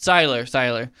 Siler.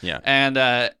 Siler.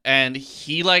 Yeah. And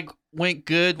he like went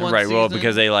good one Right, season. well,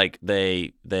 because they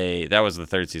that was the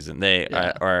third season. They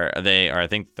Yeah. or I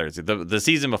think the third season. The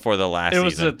season before the last it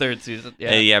was season. the third season.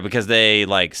 Yeah. Yeah, because they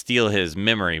like steal his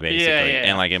memory basically Yeah.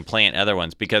 and like implant other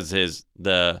ones because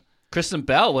Kristen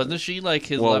Bell, wasn't she like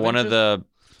his love one of interest?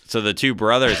 the two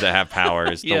brothers that have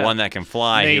powers, Yeah. the one that can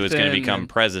fly, he was going to Nathan become and-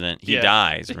 president. He Yeah.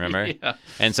 dies, remember? Yeah.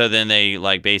 And so then they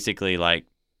like basically like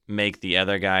make the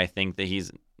other guy think that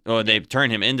they turn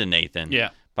him into Nathan. Yeah.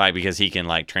 Because he can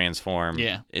like transform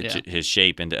Yeah, his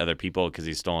shape into other people because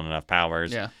he's stolen enough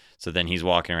powers. Yeah. So then he's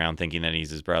walking around thinking that he's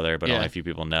his brother, but Yeah. only a few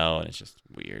people know, and it's just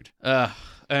weird. And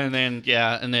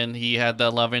then he had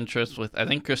the love interest with I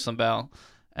think Kristen Bell,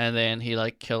 and then he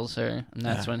like kills her, and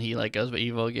that's when he like goes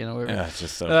evil again or whatever. It's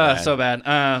just so bad. So bad.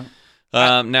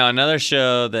 Now another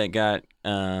show that got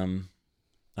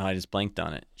I just blanked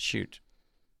on it. Shoot,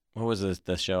 what was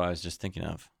the show I was just thinking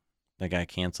of that got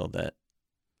canceled?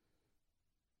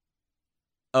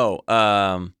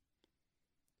 What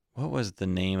was the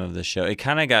name of the show? It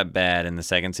kind of got bad in the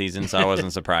second season, so I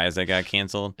wasn't surprised it got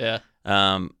canceled. Yeah.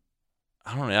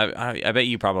 I don't know. I bet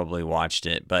you probably watched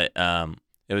it, but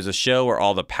it was a show where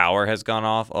all the power has gone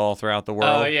off all throughout the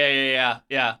world. Oh yeah.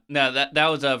 No, that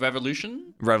was a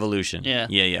Revolution. Revolution. Yeah.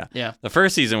 Yeah. The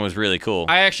first season was really cool.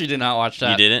 I actually did not watch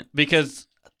that. You didn't? Because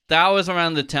that was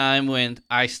around the time when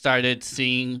I started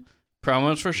seeing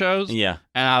promos for shows. Yeah.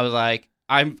 And I was like,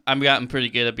 I'm gotten pretty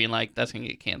good at being like, that's gonna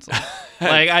get canceled.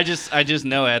 Like I just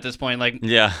know it at this point. Like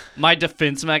Yeah. my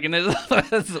defense mechanism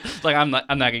is like I'm not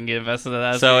gonna get invested in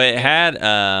that. So it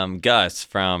had Gus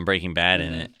from Breaking Bad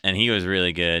in it, and he was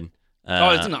really good.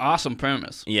 It's an awesome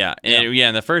premise. Yeah.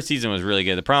 And the first season was really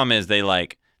good. The problem is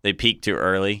they peaked too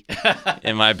early,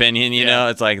 in my opinion. You know,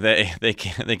 it's like they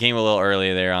came a little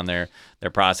early there on their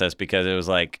process because it was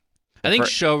like I think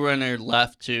showrunner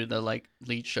left to the like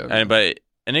lead showrunner. but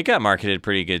and it got marketed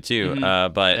pretty good too.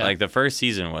 Mhm. But Yeah. like the first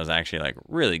season was actually like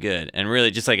really good and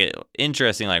really just like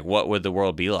interesting. Like what would the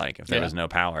world be like if there Yeah. was no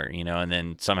power, you know? And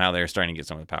then somehow they were starting to get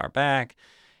some of the power back.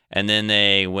 And then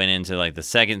they went into like the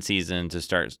second season to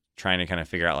start trying to kind of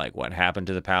figure out like what happened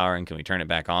to the power and can we turn it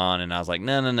back on? And I was like,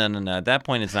 no. At that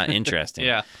point, it's not interesting.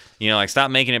 Yeah. You know, like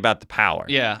stop making it about the power.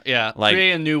 Yeah. Like-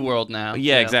 Create a new world now.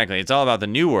 Yeah, exactly. It's all about the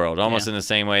new world, almost Yeah. in the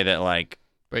same way that like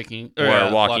Breaking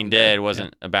where Walking Dead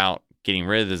wasn't about getting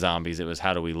rid of the zombies. It was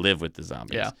how do we live with the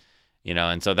zombies. Yeah. You know,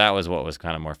 and so that was what was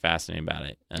kind of more fascinating about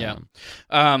it. Yeah.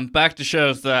 Back to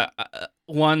shows that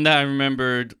one that I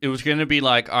remembered, it was going to be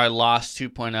like our Lost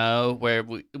 2.0, where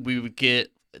we would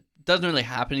get, it doesn't really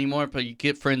happen anymore, but you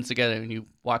get friends together and you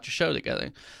watch a show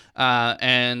together.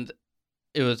 And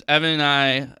it was Evan and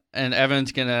I, and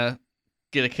Evan's going to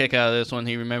get a kick out of this when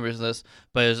he remembers this,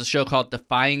 but it was a show called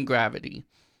Defying Gravity.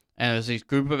 And it was this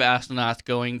group of astronauts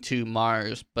going to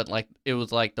Mars, but like it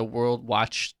was like the world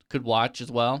could watch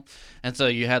as well. And so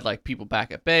you had like people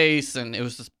back at base, and it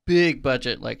was this big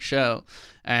budget like show,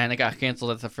 and it got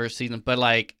canceled at the first season. But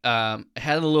like it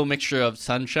had a little mixture of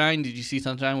Sunshine. Did you see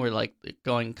Sunshine? Where like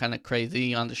going kind of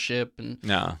crazy on the ship, and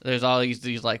No. there's all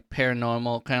these like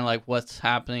paranormal kind of like what's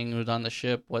happening, who's on the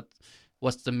ship,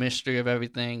 what's the mystery of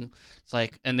everything. It's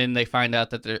like, and then they find out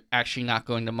that they're actually not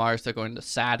going to Mars, they're going to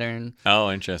Saturn. Oh,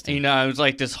 interesting. You know, it was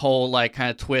like this whole like kind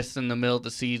of twist in the middle of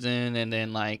the season, and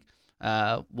then like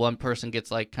one person gets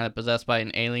like kind of possessed by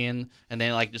an alien, and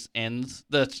then it, like just ends.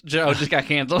 The show just got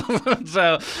canceled.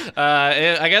 So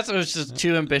I guess it was just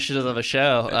too ambitious of a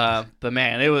show. But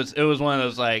man, it was one of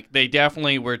those like they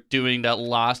definitely were doing that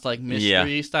Lost like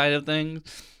mystery side of things,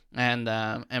 and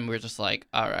we're just like,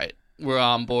 all right, we're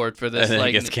on board for this. And then it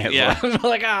like, gets canceled. yeah, we're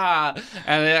like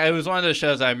and it was one of those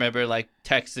shows I remember like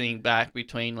texting back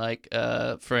between like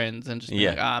friends and just being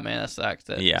like, man, that sucks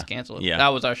that it's canceled. Yeah. That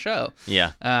was our show.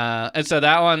 Yeah. And so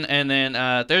that one, and then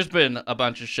there's been a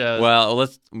bunch of shows. Well,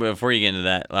 before you get into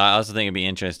that, I also think it'd be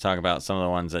interesting to talk about some of the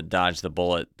ones that dodged the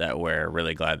bullet that we're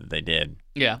really glad that they did.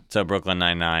 Yeah. So Brooklyn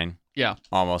Nine-Nine. Yeah.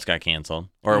 Almost got canceled,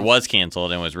 or it was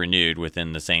canceled and was renewed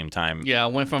within the same time. Yeah,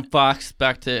 went from Fox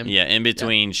back to in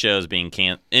between shows being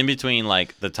in between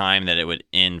like the time that it would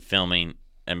end filming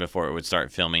and before it would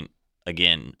start filming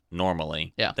again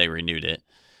normally. Yeah. They renewed it.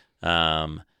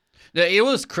 It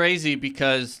was crazy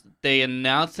because they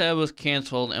announced that it was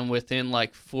canceled, and within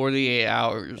like 48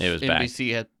 hours, It was back.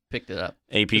 NBC had picked it up.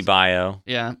 AP Bio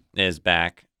Yeah. is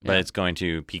back, but Yeah. it's going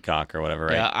to Peacock or whatever,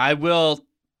 right? Yeah, I will.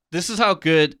 This is how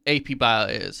good AP Bio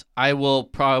is. I will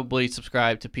probably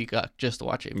subscribe to Peacock just to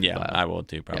watch AP Yeah, Bio. I will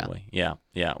too, probably. Yeah.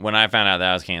 When I found out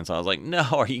that was canceled, I was like, no,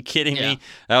 are you kidding Yeah. me?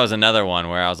 That was another one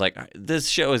where I was like, this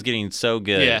show is getting so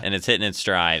good Yeah. and it's hitting its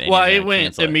stride. And Well, you're it gonna went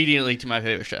cancel it. immediately to my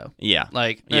favorite show. Yeah.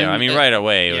 Like, Yeah, I mean, right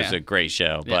away, it was yeah. a great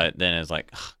show, Yeah. but then it's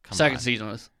like, come Second on. season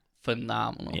was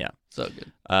phenomenal. Yeah. So good.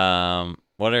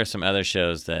 What are some other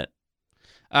shows that,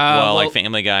 Well, like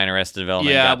Family Guy and Arrested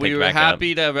Development yeah, got we picked were back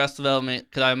happy that Arrested Development,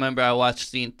 because I remember I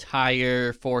watched the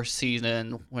entire fourth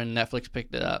season when Netflix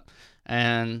picked it up,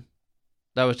 and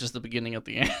that was just the beginning of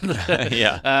the end.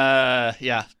 Yeah.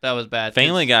 That was bad.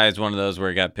 Family Guy is one of those where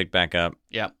it got picked back up.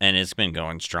 Yeah. And it's been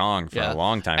going strong for Yeah. a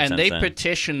long time And since they then.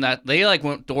 petitioned that. They like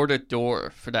went door to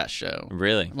door for that show.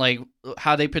 Really? Like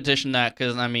how they petitioned that,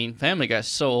 because I mean, Family Guy's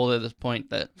so old at this point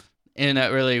that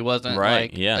internet really wasn't Right,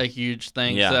 like yeah. a huge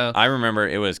thing. Yeah. So I remember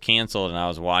it was canceled and I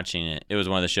was watching it. It was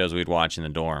one of the shows we'd watch in the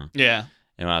dorm yeah,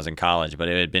 when I was in college, but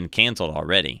it had been canceled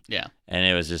already. yeah, And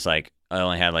it was just like, I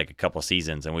only had like a couple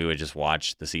seasons and we would just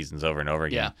watch the seasons over and over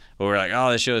again. Yeah. But we were like, oh,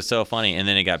 this show is so funny. And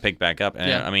then it got picked back up. And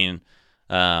Yeah. I mean,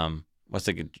 what's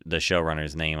the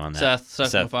showrunner's name on that?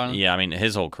 Seth MacFarlane. Yeah, I mean,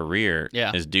 his whole career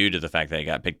Yeah. is due to the fact that it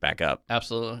got picked back up.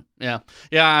 Absolutely. Yeah.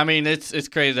 Yeah, I mean it's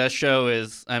crazy. That show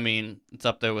is, I mean, it's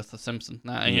up there with The Simpsons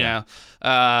now. You Yeah.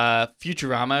 know.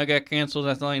 Futurama got canceled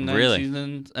after like 9 Really?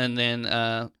 seasons. And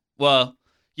then well,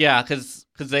 yeah, because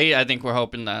they, I think, were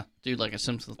hoping to do like a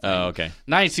Simpsons thing. Oh, okay.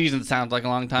 9 seasons sounds like a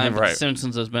long time, but Right. The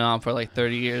Simpsons has been on for like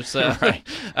 30 years. So Right.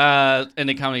 and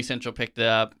then Comedy Central picked it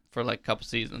up for like a couple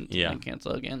seasons Yeah. and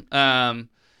canceled again.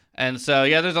 And so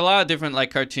yeah, there's a lot of different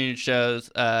like cartoon shows.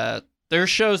 There's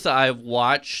shows that I've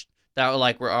watched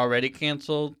that were already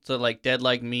canceled. So like Dead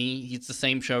Like Me, he's the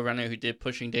same showrunner who did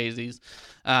Pushing Daisies.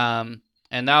 And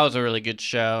that was a really good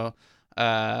show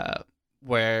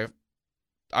where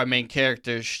our main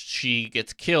character, she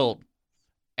gets killed,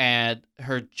 and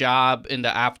her job in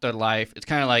the afterlife, it's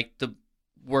kind of like the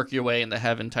work your way into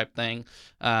heaven type thing,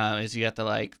 is you have to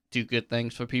like do good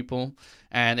things for people.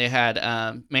 And it had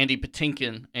Mandy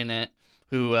Patinkin in it,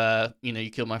 who you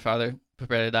killed my father,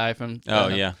 prepare to die from Oh,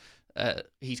 yeah.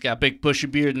 He's got a big bushy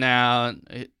beard now,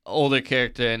 older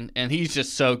character, and he's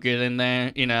just so good in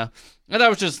there, you know. And that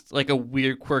was just like a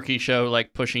weird, quirky show,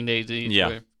 like Pushing Daisies,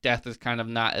 where death is kind of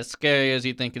not as scary as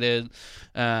you think it is.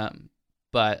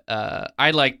 But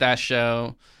I like that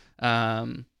show.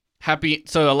 So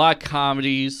a lot of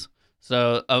comedies.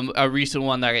 So a recent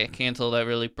one that got canceled that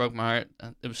really broke my heart.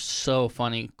 It was so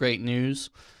funny. Great News.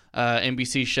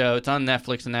 NBC show. It's on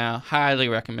Netflix now. Highly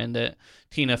recommend it.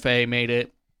 Tina Fey made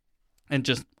it. And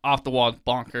just off the wall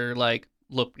bonker, like,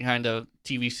 look behind a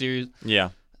TV series. Yeah.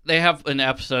 They have an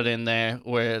episode in there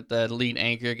where the lead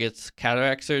anchor gets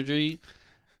cataract surgery.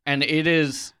 And it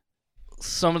is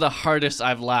some of the hardest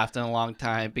I've laughed in a long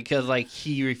time because, like,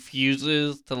 he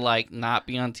refuses to, like, not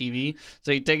be on TV.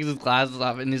 So he takes his glasses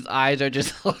off and his eyes are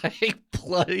just, like,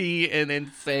 bloody and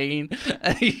insane.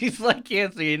 And he's, like,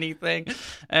 can't see anything.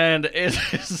 And it's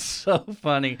just so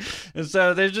funny. And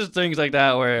so there's just things like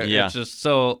that where it's just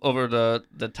so over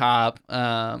the top.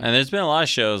 And there's been a lot of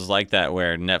shows like that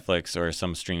where Netflix or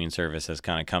some streaming service has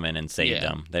kind of come in and saved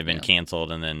them. They've been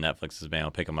canceled and then Netflix has been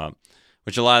able to pick them up,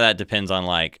 which a lot of that depends on,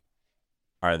 like,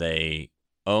 are they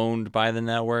owned by the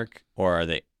network or are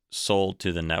they sold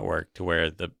to the network to where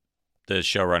the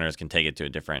showrunners can take it to a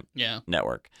different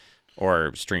network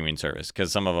or streaming service?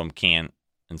 Because some of them can't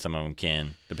and some of them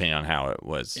can, depending on how it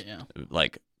was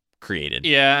like created.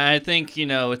 Yeah, I think, you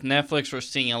know, with Netflix, we're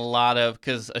seeing a lot of,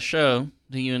 because a show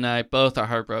that you and I both are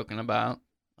heartbroken about,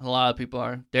 a lot of people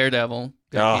are, Daredevil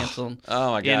got canceled.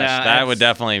 Oh my gosh, that would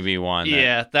definitely be one.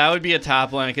 That would be a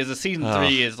top one because the season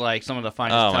 3 is like some of the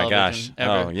finest television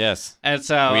ever. Oh yes. And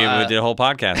so we did a whole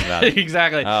podcast about it.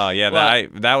 Exactly. Oh yeah, well,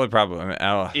 that would probably.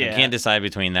 I can't decide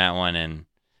between that one and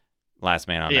Last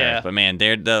Man on Earth. But man,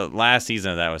 the last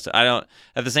season of that was. I don't.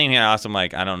 At the same time, also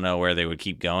like I don't know where they would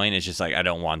keep going. It's just like I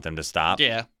don't want them to stop.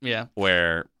 Yeah.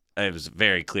 Where it was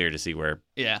very clear to see where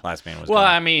Last Man was well, going.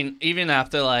 I mean, even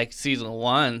after like season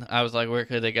 1, I was like, where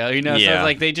could they go? You know, so it's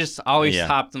like they just always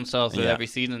top themselves with every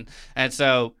season. And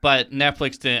so, but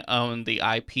Netflix didn't own the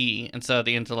IP and so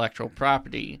the intellectual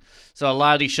property. So a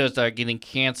lot of these shows that are getting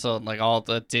canceled, like all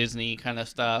the Disney kind of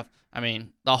stuff, I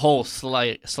mean, the whole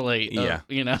slate of,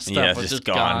 you know, stuff was just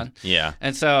gone. Yeah.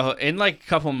 And so in like a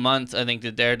couple months, I think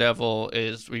the Daredevil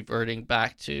is reverting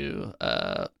back to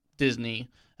Disney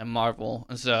and Marvel.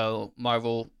 And so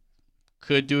Marvel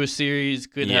could do a series,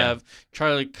 could have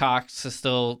Charlie Cox has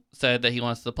still said that he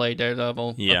wants to play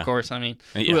Daredevil. Of course, I mean,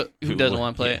 who doesn't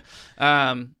want to play it?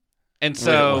 And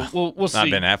so we'll see. Not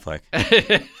Ben Affleck.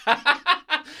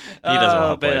 He doesn't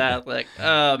want to play Ben Affleck.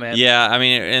 Oh man. Yeah, I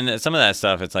mean, and some of that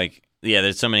stuff, it's like,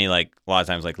 there's so many, like, a lot of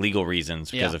times, like, legal reasons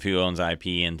because of who owns IP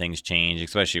and things change,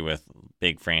 especially with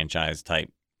big franchise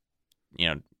type, you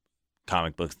know,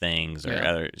 comic book things or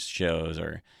other shows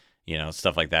or, you know,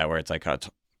 stuff like that where it's like,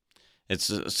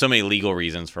 it's so many legal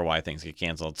reasons for why things get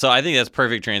canceled. So I think that's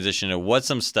perfect transition to what's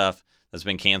some stuff that's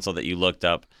been canceled that you looked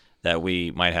up that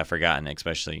we might have forgotten,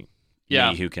 especially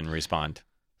me who can respond.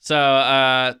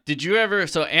 So did you ever,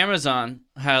 so Amazon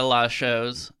had a lot of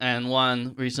shows and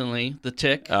one recently, The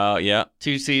Tick. Oh, yeah.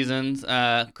 2 seasons,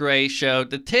 great show.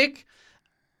 The Tick,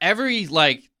 every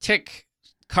like Tick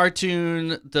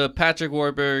cartoon, the Patrick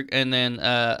Warburg, and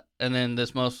then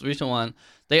this most recent one,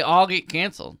 they all get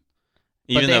canceled.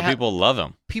 Even though people love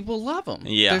them. People love them.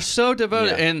 Yeah. They're so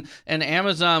devoted. Yeah. And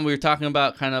Amazon, we were talking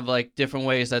about kind of like different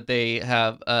ways that they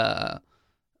have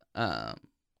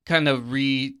kind of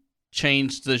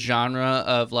changed the genre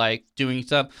of like doing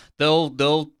stuff.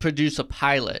 They'll produce a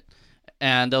pilot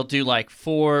and they'll do like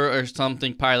 4 or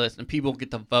something pilots and people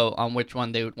get to vote on which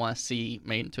one they would want to see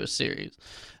made into a series.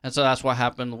 And so that's what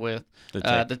happened with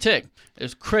The Tick. It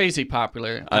was crazy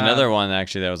popular. Another one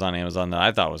actually that was on Amazon that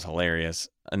I thought was hilarious.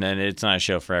 And then it's not a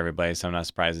show for everybody, so I'm not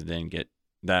surprised it didn't get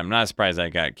that. I'm not surprised that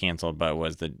it got canceled, but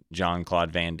was the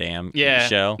Jean-Claude Van Damme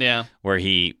show. Yeah. Where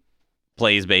he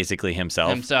plays basically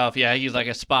himself. He's like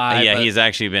a spy. He's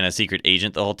actually been a secret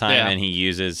agent the whole time, and he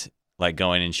uses like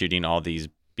going and shooting all these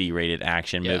B-rated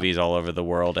action movies all over the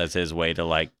world as his way to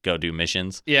like go do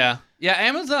missions. Yeah.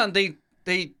 Amazon, they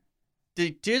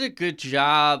did a good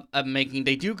job of making.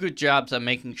 They do good jobs at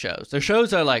making shows. Their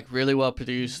shows are like really well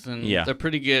produced and they're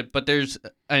pretty good. But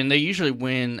they usually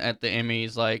win at the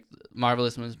Emmys, like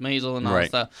Marvelous Miss Maisel and all that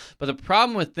stuff. But the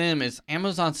problem with them is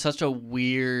Amazon's such a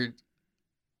weird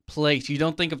place. You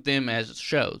don't think of them as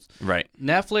shows. Right.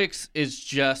 Netflix is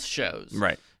just shows.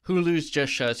 Right. Hulu's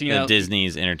just shows. You The know,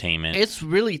 Disney's entertainment. it's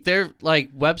really their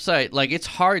like website. Like it's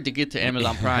hard to get to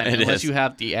Amazon Prime It unless is. you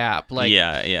have the app. Like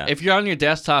yeah. if you're on your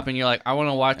desktop and you're like, I want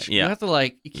to watch, you Yeah. have to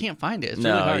like, you can't find it. It's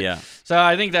No, really hard. yeah. So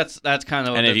I think that's kind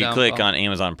of. And the if you click downfall. on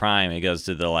Amazon Prime, it goes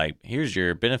to the like, here's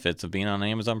your benefits of being on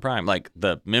Amazon Prime, like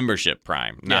the membership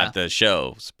Prime, not the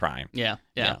show's Prime. Yeah.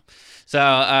 Yeah. So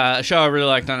a show I really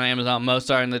liked on Amazon,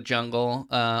 Mozart in the Jungle.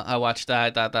 I watched that.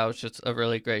 I thought that was just a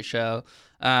really great show.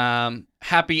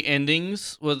 Happy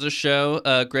Endings was a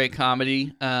show, great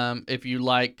comedy. If you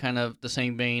like kind of the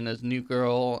same vein as New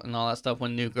Girl and all that stuff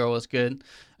when New Girl was good,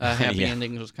 Happy Yeah.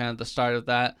 Endings was kind of the start of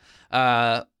that.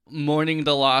 Mourning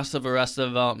the loss of Arrested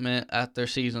Development after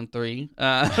season 3.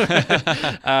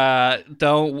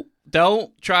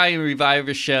 Don't try and revive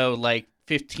a show like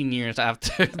 15 years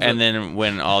after. And then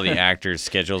when all the actors'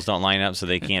 schedules don't line up, so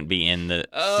they can't be in the.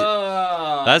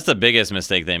 Oh. That's the biggest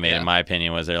mistake they made, Yeah. in my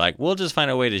opinion. Was they're like, we'll just find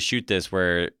a way to shoot this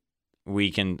where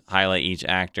we can highlight each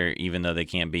actor, even though they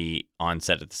can't be on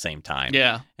set at the same time.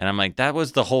 Yeah. And I'm like, that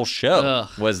was the whole show. Ugh.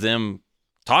 Was them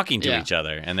talking to Yeah. each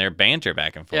other and their banter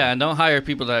back and forth. Yeah, and don't hire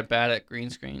people that are bad at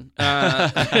green screen.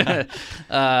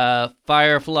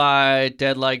 Firefly,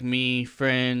 Dead Like Me,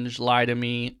 Fringe, Lie to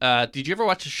Me. Did you ever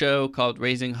watch a show called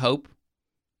Raising Hope?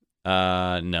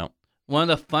 No. One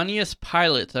of the funniest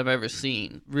pilots I've ever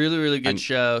seen. Really, really good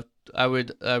show. I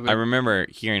would. I remember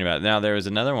hearing about it. Now, there was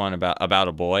another one about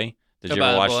a boy. Did you About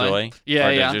ever a watch boy. Zoe? Yeah,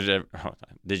 Or yeah.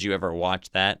 Did you ever watch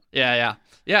that? Yeah.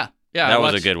 That I was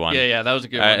a watched- good one. Yeah, that was a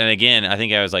good one. And again, I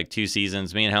think I was like 2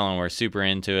 seasons. Me and Helen were super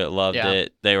into it, loved Yeah.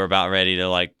 it. They were about ready to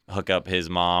like hook up his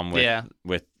mom with Yeah.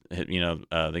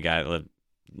 the guy that lived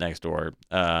next door,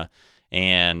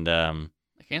 and I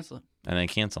cancel it. they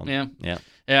canceled. Yeah. Yeah.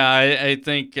 Yeah, I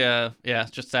think,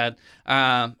 it's just sad.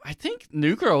 I think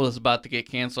New Girl was about to get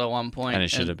canceled at one point. And it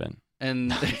should have been.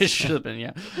 And it should have been,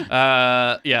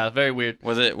 yeah. Very weird.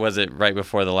 Was it right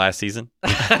before the last season?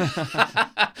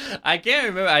 I can't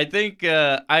remember. I think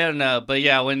I don't know, but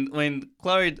yeah,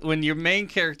 when your main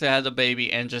character has a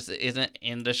baby and just isn't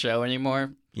in the show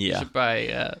anymore, you Yeah. should probably.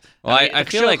 Well, I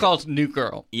the feel show like called New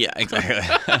Girl. Yeah, exactly.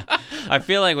 I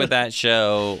feel like with that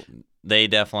show, they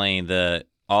definitely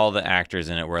all the actors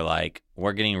in it were like,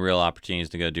 we're getting real opportunities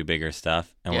to go do bigger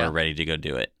stuff, and Yeah. we're ready to go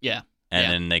do it. Yeah. And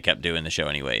Yeah. then they kept doing the show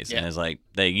anyways, Yeah. and it's like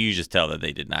you just tell that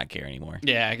they did not care anymore.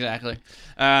 Yeah, exactly.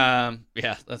 Yeah,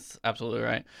 that's absolutely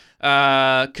right.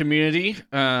 Community.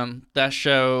 That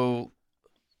show,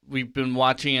 we've been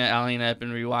watching it. Allie and I have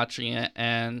been rewatching it,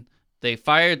 and they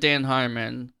fired Dan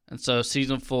Harmon, and so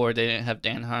season 4 they didn't have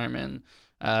Dan Harmon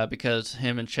because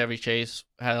him and Chevy Chase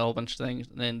had a whole bunch of things.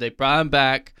 And then they brought him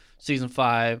back season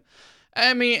 5.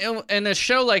 I mean, in a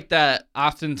show like that,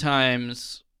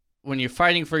 oftentimes when you're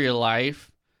fighting for your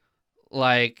life,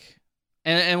 like.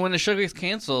 And when the show gets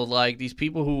canceled, like, these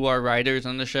people who are writers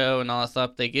on the show and all that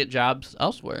stuff, they get jobs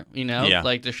elsewhere, you know? Yeah.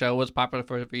 Like, the show was popular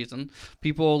for a reason.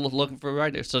 People looking for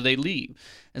writers, so they leave.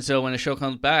 And so when the show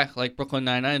comes back, like Brooklyn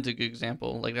Nine-Nine is a good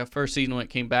example. Like, that first season when it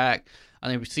came back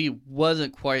on ABC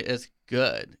wasn't quite as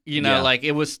good. You know, Yeah. like,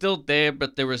 it was still there,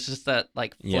 but there was just that,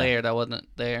 like, flair that wasn't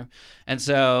there. And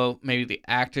so maybe the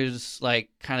actors, like,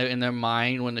 kind of in their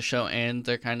mind when the show ends,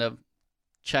 they're kind of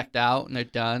checked out and they're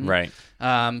done. Right.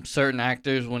 Certain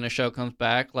actors, when the show comes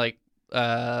back, like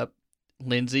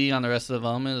Lindsay on the Rest of the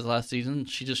Development, his last season,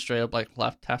 she just straight up like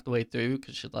left half the way through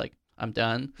because she's like, I'm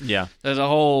done. Yeah. There's a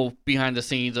whole behind the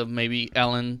scenes of maybe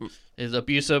Ellen is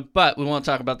abusive, but we won't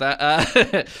talk about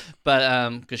that.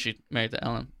 But because she married to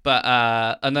Ellen. But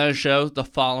another show, The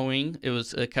Following, it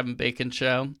was a Kevin Bacon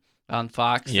show on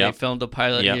Fox. Yep. They filmed a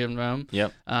pilot Yep. here in Rome.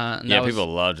 Yep. And Yeah, that was-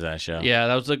 people loved that show. Yeah,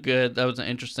 that was an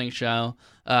interesting show.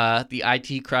 The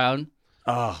IT Crowd.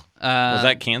 Oh, was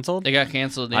that canceled? They got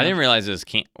canceled. I didn't realize it was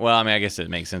Well, I mean, I guess it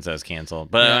makes sense that it's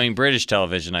canceled. But Yeah. I mean, British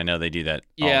television, I know they do that.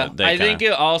 Yeah, They I think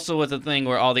it also was a thing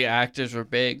where all the actors were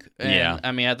big. And, Yeah.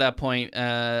 I mean, at that point,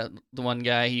 the one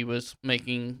guy he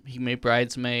made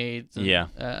Bridesmaids. And, Yeah.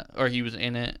 Or he was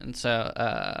in it, and so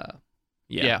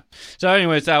Yeah. yeah. So,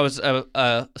 anyways, that was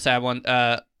a sad one.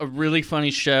 A really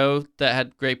funny show that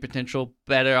had great potential.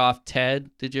 Better Off Ted.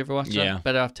 Did you ever watch that? Yeah.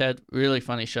 Better Off Ted. Really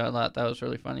funny show. I thought that was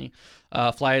really funny.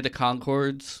 Flight of the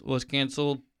Conchords was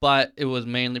canceled, but it was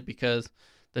mainly because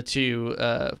the two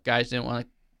guys didn't want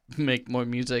to make more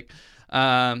music.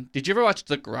 Did you ever watch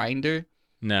The Grinder?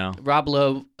 No. Rob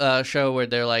Lowe show where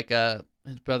they're like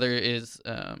his brother is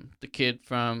the kid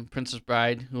from Princess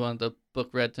Bride who wanted the book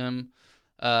read to him.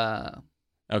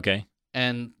 Okay.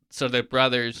 And so they're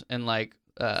brothers and like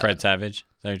Fred Savage. Is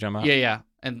that what you're talking about? yeah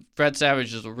And Fred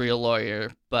Savage is a real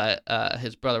lawyer, but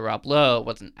his brother Rob Lowe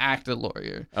was an actor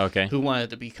lawyer Okay. who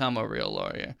wanted to become a real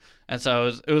lawyer. And so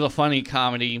it was a funny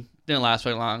comedy. Didn't last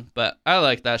very long, but I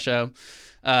like that show.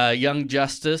 Young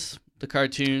Justice, the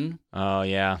cartoon. Oh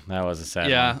yeah, that was a sad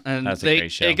Yeah, one. and That's a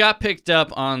great show. it got picked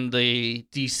up on the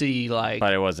DC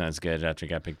But it wasn't as good after it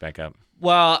got picked back up.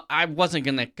 Well, I wasn't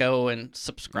gonna go and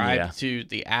subscribe Yeah. to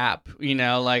the app.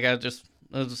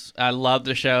 I love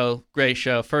the show. Great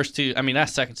show. First two. I mean, that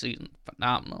second season,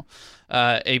 phenomenal.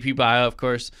 AP Bio, of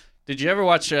course. Did you ever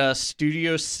watch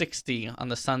Studio 60 on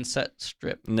the Sunset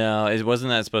Strip? No, it wasn't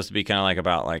that supposed to be kind of like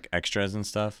about like extras and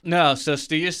stuff. No. So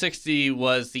Studio 60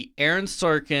 was the Aaron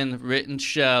Sorkin written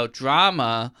show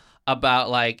drama about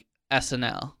like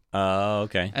SNL. Oh,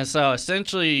 okay. And so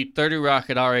essentially 30 Rock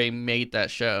had already made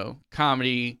that show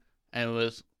comedy and it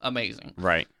was amazing.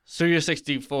 Right. Studio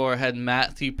 64 had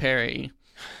Matthew Perry.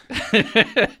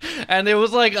 And it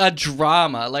was like a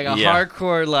drama, like a Yeah.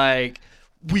 hardcore like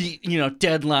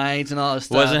deadlines and all this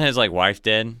stuff. Wasn't his like wife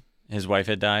dead? His wife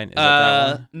had died. Is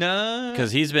that one? No.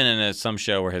 Because he's been in some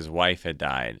show where his wife had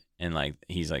died, and like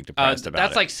he's like depressed about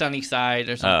that's it. like Sunnyside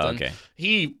or Oh, something. okay.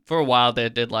 He for a while there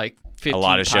did like 15 A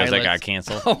lot of shows that pilots. got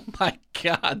canceled. Oh my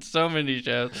god, so many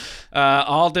shows.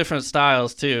 All different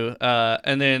styles too.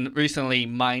 And then recently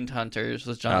Mindhunters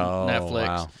was on Netflix.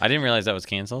 Wow. I didn't realize that was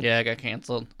canceled. Yeah, it got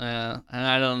canceled. And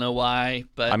I don't know why,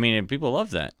 but I mean, people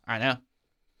love that. I know.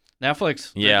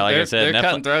 Netflix. Yeah, like I said, they're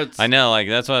cutting throats. I know, like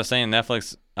that's what I was saying.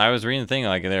 Netflix. I was reading the thing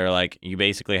like they're like you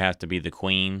basically have to be the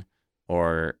queen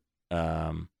or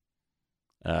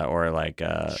like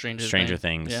Stranger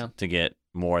Things Yeah. to get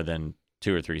more than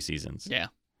 2 or 3 seasons.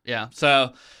 Yeah.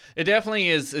 So it definitely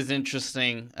is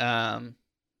interesting.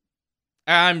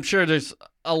 I'm sure there's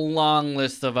a long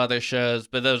list of other shows,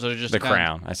 but those are just The kind of-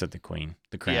 Crown. I said the Queen.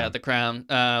 The Crown. Yeah, The Crown,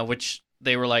 which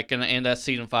they were like going to end at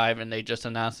season 5, and they just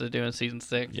announced they're doing season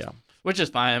 6. Yeah. Which is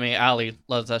fine. I mean, Ali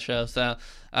loves that show. So,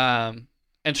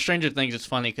 and Stranger Things is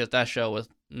funny because that show was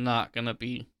not going to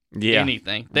be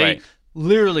anything. They right.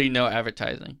 literally no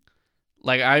advertising.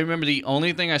 Like, I remember the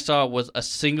only thing I saw was a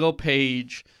single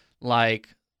page, like,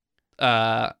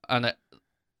 on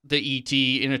the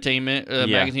ET Entertainment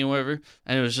magazine or whatever,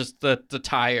 and it was just the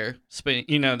tire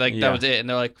spinning, that was it. And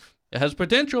they're like, it has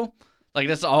potential. Like,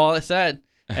 that's all it said.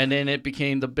 And then it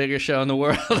became the biggest show in the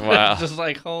world. Wow. Just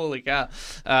like, holy cow.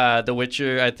 The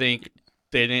Witcher, I think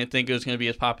they didn't think it was going to be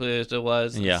as popular as it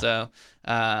was. Yeah. So,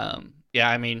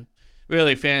 I mean,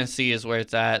 really, fantasy is where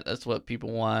it's at. That's what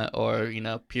people want. Or,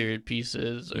 period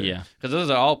pieces. Yeah. Because those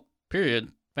are all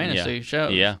period fantasy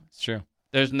shows. Yeah, it's true.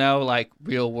 There's no, like,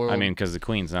 real world. I mean, because the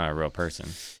Queen's not a real person.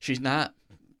 She's not.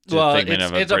 It's a Well, figment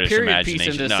of a it's a British period piece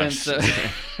in imagination. the No,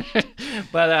 sense that.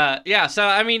 But, yeah, so,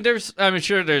 I mean, I'm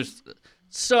sure there's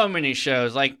so many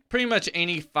shows. Like, pretty much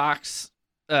any Fox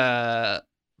pilot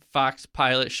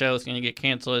show is going to get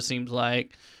canceled, it seems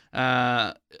like.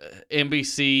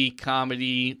 NBC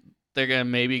comedy, they're going to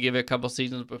maybe give it a couple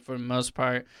seasons, but for the most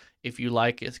part, if you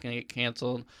like it, it's going to get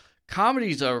canceled.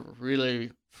 Comedies are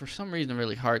really, for some reason,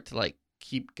 really hard to, like,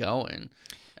 keep going.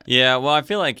 Yeah, well, I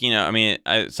feel like,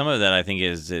 some of that I think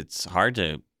is it's hard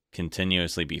to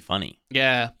continuously be funny.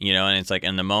 Yeah. And it's like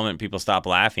in the moment people stop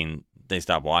laughing, they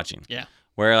stop watching. Yeah.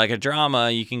 Where like a drama,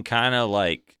 you can kind of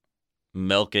like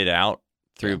milk it out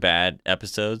through bad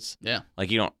episodes. Yeah.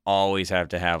 Like you don't always have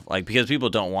to have like because people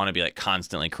don't want to be like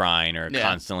constantly crying or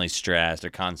constantly stressed or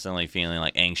constantly feeling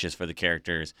like anxious for the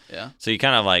characters. Yeah. So you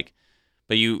kind of like,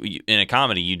 but you in a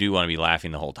comedy you do want to be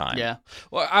laughing the whole time. Yeah.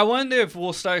 Well, I wonder if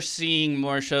we'll start seeing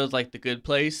more shows like The Good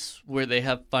Place where they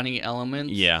have funny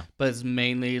elements. Yeah. But it's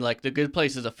mainly like The Good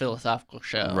Place is a philosophical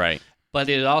show. Right. But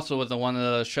it also was one of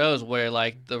those shows where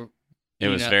like it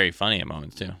was very funny at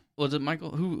moments too. Was it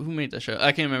Michael? Who made that show?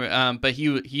 I can't remember. But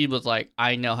he was like,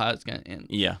 I know how it's gonna end.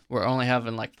 Yeah. We're only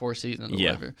having like 4 seasons or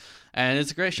whatever. And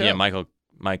it's a great show. Yeah,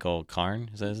 Michael Karn,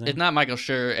 is that his name? It's not Michael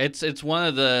Schur. It's one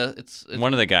of the it's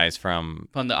one of the guys from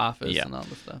The Office and all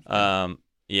this stuff.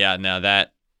 Yeah, no,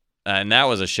 that and that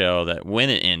was a show that when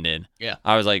it ended,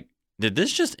 I was like, did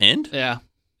this just end? Yeah.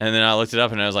 And then I looked it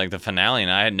up and it was like the finale,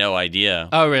 and I had no idea.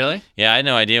 Oh, really? Yeah, I had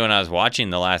no idea when I was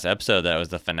watching the last episode that it was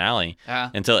the finale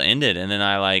until it ended, and then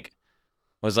I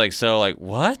was like,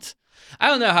 what? I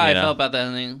don't know how I felt about that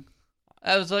ending.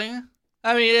 I was like,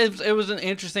 I mean, it was an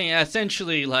interesting.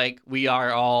 Essentially, like we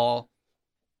are all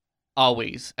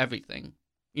always everything.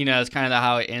 It's kind of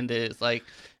how it ended. It's like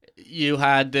you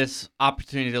had this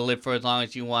opportunity to live for as long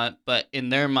as you want, but in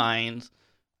their minds,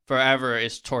 forever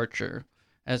is torture.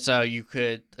 And so you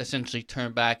could essentially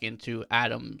turn back into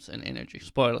atoms and energy.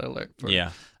 Spoiler alert.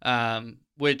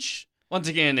 Which, once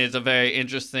again, is a very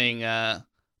interesting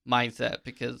mindset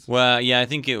because Well, yeah, I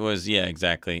think it was. Yeah,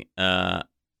 exactly. I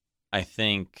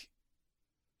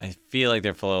feel like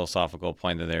their philosophical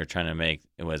point that they were trying to make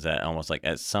was that almost like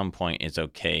at some point it's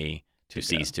okay to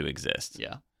cease to exist.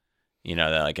 yeah. You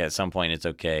know, that like at some point it's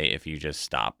okay if you just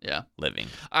stop Yeah. living.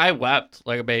 I wept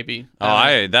like a baby.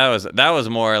 That was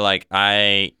more like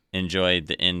I enjoyed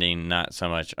the ending, not so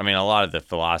much. I mean, a lot of the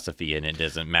philosophy in it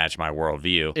doesn't match my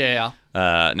worldview. Yeah.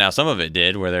 Now some of it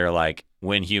did, where they're like,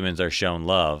 when humans are shown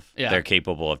love, Yeah. they're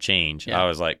capable of change. Yeah. I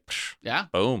was like, psh, Yeah.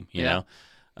 boom, you Yeah.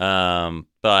 know.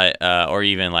 But or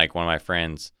even like one of my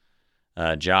friends,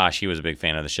 Josh, he was a big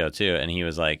fan of the show too, and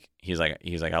he's like,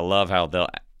 I love how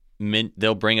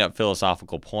they'll bring up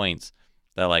philosophical points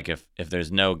that like if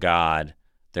there's no God,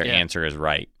 their Yeah. answer is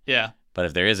right. Yeah. But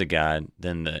if there is a God,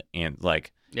 then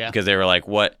Yeah. because they were like,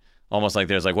 what, almost like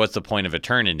there's like, what's the point of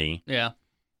eternity? Yeah.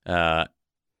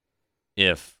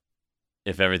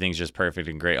 If everything's just perfect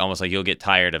and great, almost like you'll get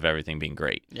tired of everything being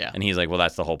great. Yeah. And he's like, well,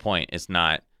 that's the whole point. It's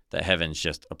not that heaven's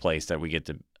just a place that we get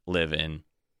to live in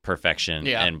perfection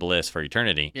Yeah. and bliss for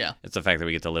eternity. Yeah. It's the fact that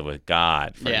we get to live with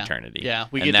God for Yeah. eternity. Yeah.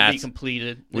 We And get to be that's-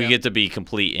 completed. We Yeah. get to be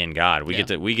complete in God. We Yeah.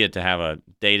 get to have a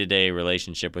day-to-day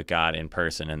relationship with God in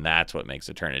person, and that's what makes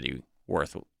eternity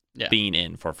worth Yeah. being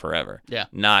in for forever. Yeah.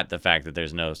 Not the fact that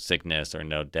there's no sickness or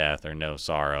no death or no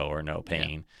sorrow or no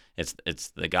pain. It's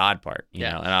the God part, you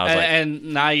know. And I was like,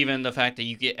 and not even the fact that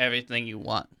you get everything you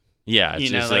want. yeah, it's you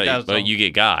know, just like, that was but all- you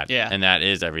get God, Yeah. and that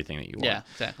is everything that you want. Yeah,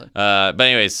 exactly. But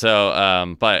anyways,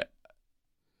 so but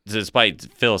despite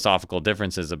philosophical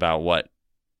differences about what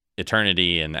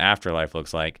eternity and afterlife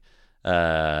looks like,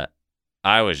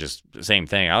 I was just same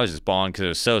thing. I was just bawling because it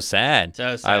was so sad. So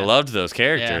I sad. loved those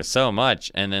characters Yeah. so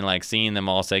much, and then like seeing them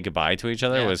all say goodbye to each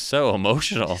other Yeah. was so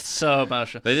emotional. So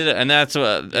emotional. They did it, and that's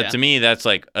what Yeah. to me. That's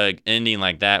like an ending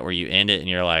like that where you end it and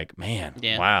you're like, man,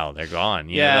 Yeah. wow, they're gone.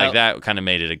 You Yeah. know, like that kind of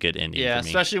made it a good ending. Yeah, for me.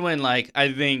 especially when like when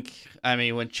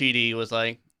Chidi was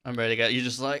like, I'm ready to go. You're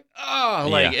just like, oh,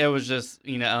 like it was just,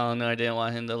 Eleanor didn't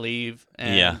want him to leave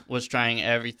and was trying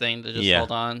everything to just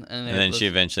hold on. And then she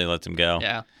eventually lets him go.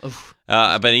 Yeah. Oof.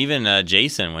 But even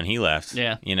Jason, when he left,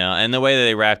 and the way that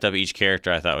they wrapped up each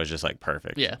character, I thought was just like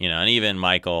perfect. Yeah. And even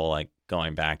Michael, like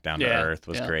going back down to earth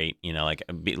was Yeah. great. Like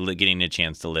getting a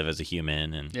chance to live as a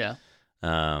human. And Yeah.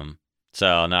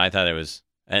 so no, I thought it was,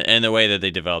 and the way that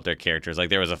they developed their characters, like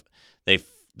there was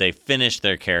they finished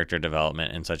their character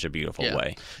development in such a beautiful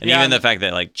way. And even the fact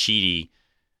that like Chidi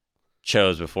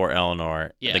chose before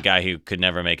Eleanor, the guy who could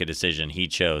never make a decision, he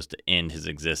chose to end his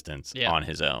existence on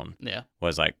his own. Yeah.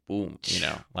 Was like boom,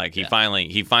 like he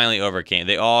finally overcame.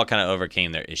 They all kind of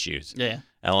overcame their issues. Yeah.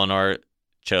 Eleanor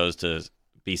chose to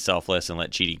be selfless and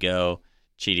let Chidi go.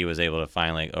 Chidi was able to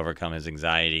finally overcome his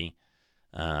anxiety.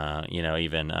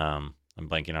 Even I'm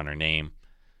blanking on her name.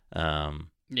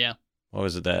 Yeah. What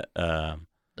was it that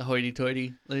the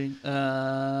hoity-toity thing.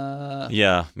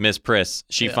 Yeah, Miss Priss.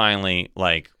 She finally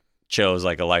like chose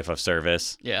like a life of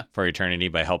service. Yeah. For eternity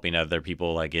by helping other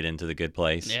people like get into the good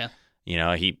place. Yeah.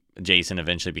 Jason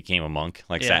eventually became a monk,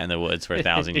 like sat in the woods for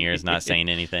 1,000 years, not saying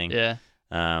anything. Yeah.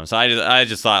 So I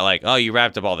just thought like, oh, you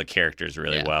wrapped up all the characters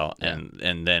really well,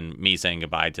 and then me saying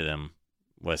goodbye to them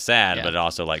was sad, but it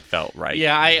also like felt right.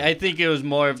 Yeah, I think it was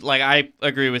more of like, I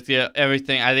agree with you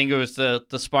everything. I think it was the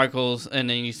sparkles, and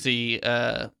then you see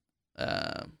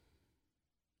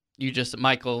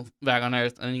Michael back on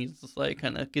Earth, and he's just like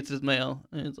kind of gets his mail,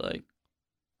 and it's like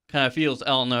kind of feels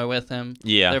Eleanor with him.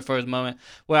 Yeah. There for his moment,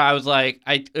 where I was like,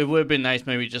 it would have been nice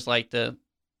maybe just like I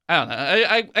don't know.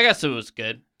 I guess it was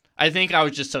good. I think I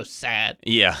was just so sad.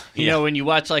 Yeah. You know, when you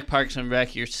watch like Parks and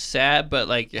Rec, you're sad, but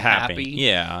like you're happy.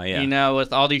 Yeah, yeah. You know,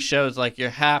 with all these shows, like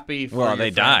you're happy for your they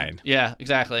friend. died. Yeah,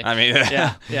 exactly. I mean,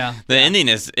 yeah. The ending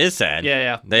is sad.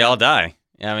 Yeah. They all die.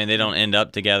 I mean, they don't end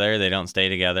up together. They don't stay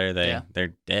together. They're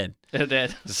dead. They're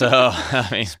dead. So, I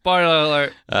mean, spoiler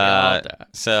alert. They all die.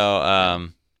 So,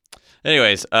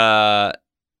 anyways,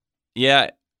 yeah.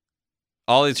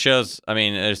 All these shows, I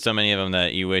mean, there's so many of them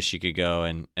that you wish you could go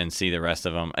and see the rest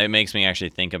of them. It makes me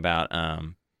actually think about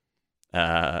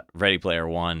Ready Player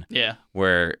One. Yeah.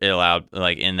 Where it allowed,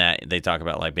 like, in that, they talk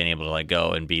about, like, being able to, like,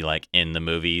 go and be, like, in the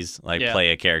movies. Like, play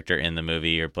a character in the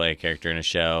movie or play a character in a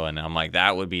show. And I'm like,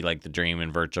 that would be, like, the dream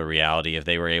in virtual reality if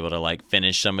they were able to, like,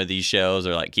 finish some of these shows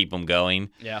or, like, keep them going.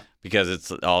 Yeah. Because it's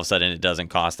all of a sudden it doesn't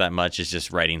cost that much. It's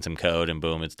just writing some code and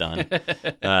boom, it's done.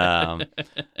 I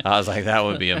was like, that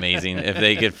would be amazing if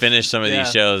they could finish some of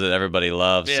these shows that everybody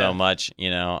loves so much, you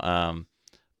know.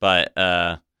 But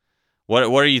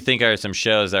what do you think are some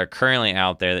shows that are currently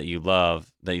out there that you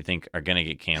love that you think are going to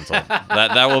get canceled?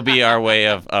 that will be our way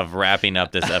of wrapping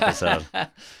up this episode.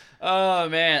 Oh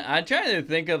man, I'm trying to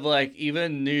think of like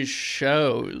even new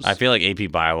shows. I feel like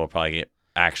AP Bio will probably get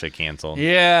actually canceled.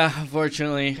 Yeah,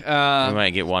 unfortunately. We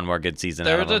might get one more good season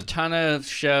There out was of a them. ton of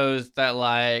shows that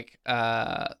like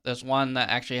there's one that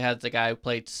actually has the guy who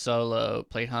played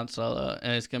Han Solo,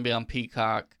 and it's gonna be on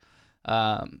Peacock.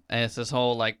 And it's this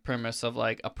whole like premise of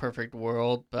like a perfect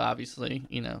world, but obviously,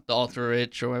 the ultra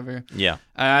rich or whatever. Yeah.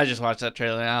 I just watched that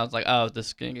trailer and I was like, oh, this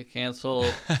is gonna get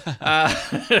canceled.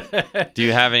 Do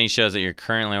you have any shows that you're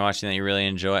currently watching that you really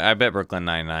enjoy? I bet Brooklyn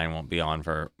Nine-Nine won't be on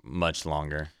for much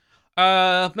longer.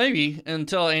 Maybe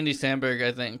until Andy Samberg,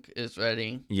 I think, is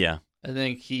ready. Yeah. I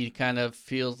think he kind of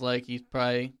feels like he's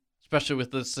probably, especially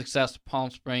with the success of Palm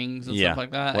Springs and stuff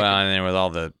like that. Well, and then with all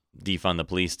the defund the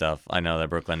police stuff, I know that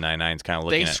Brooklyn Nine-Nine's kind of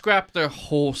looking they at... scrapped their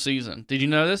whole season. Did you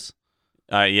know this?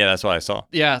 Yeah, that's what I saw.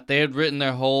 Yeah, they had written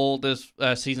their whole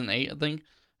season 8, I think,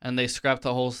 and they scrapped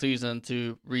the whole season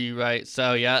to rewrite.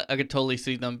 So yeah, I could totally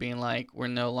see them being like, we're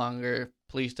no longer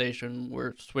police station,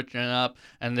 we're switching it up,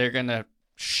 and they're gonna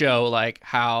show like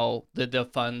how the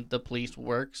defund the police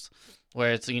works,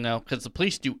 where it's because the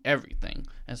police do everything.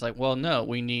 And it's like, well, no,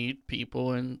 we need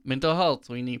people in mental health,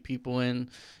 we need people in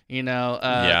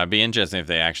yeah, it'd be interesting if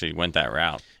they actually went that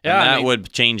route. Yeah, and that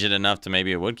would change it enough to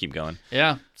maybe it would keep going.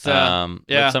 Yeah. So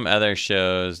yeah, some other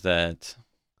shows that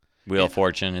Wheel of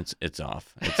Fortune, it's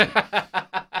off.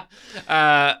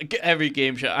 Every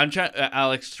game show. I'm trying.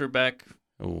 Alex Trebek.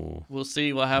 Ooh. We'll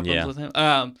see what happens with him.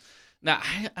 Now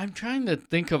I'm trying to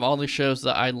think of all the shows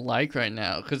that I like right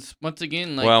now, because once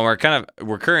again, like, well,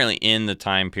 we're currently in the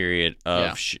time period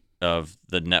of of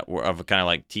the network of kind of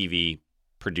like TV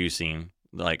producing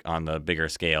like on the bigger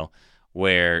scale,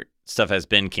 where stuff has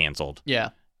been canceled. Yeah.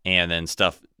 And then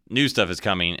new stuff is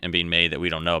coming and being made that we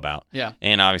don't know about. Yeah.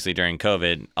 And obviously during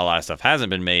COVID, a lot of stuff hasn't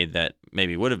been made that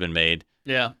maybe would have been made.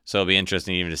 Yeah. So it'll be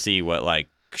interesting even to see what like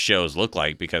shows look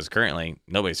like, because currently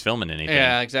nobody's filming anything.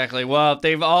 Yeah, exactly. Well,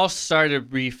 they've all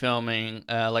started refilming,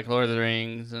 like Lord of the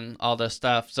Rings and all this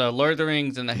stuff. So Lord of the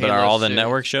Rings and the Halo But are all the series.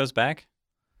 network shows back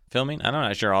filming? I'm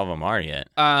not sure all of them are yet.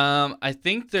 I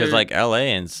think they're Because like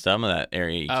LA and some of that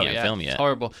area you can't film yet. It's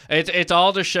horrible. It's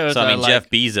all the shows. So I that mean, are Jeff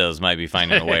like... Bezos might be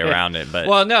finding a way around it, but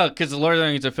well, no, because the Lord of the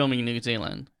Rings are filming in New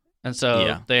Zealand, and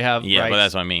so they have rights. but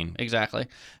that's what I mean. Exactly.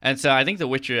 And so I think The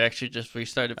Witcher actually just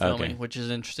restarted filming, Okay. which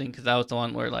is interesting because that was the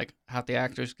one where like half the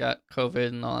actors got COVID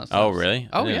and all that stuff. Oh really?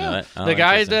 I Oh didn't know yeah. that. Oh, The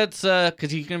guy interesting. that's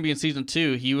because he's gonna be in season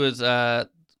 2. He was the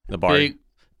Bard.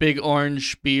 big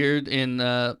orange beard in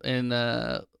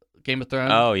Game of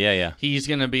Thrones. Oh yeah. He's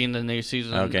gonna be in the new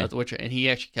season of The Witcher, and he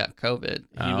actually got COVID.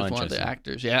 He was one of the interesting.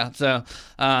 actors. Yeah. So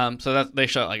that they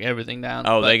shut like everything down.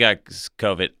 Oh, but, they got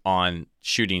COVID on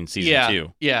shooting season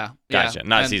 2. Yeah. Gotcha.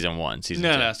 Not And- season 1. Season 2.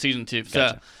 No, season 2.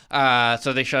 Gotcha.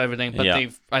 So they shut everything, but Yeah.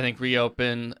 they've I think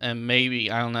reopened, and maybe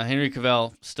I don't know. Henry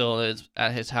Cavill still is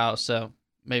at his house, so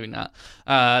maybe not.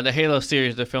 The Halo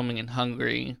series they're filming in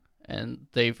Hungary, and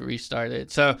they've restarted.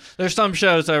 So there's some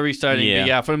shows that are restarting, but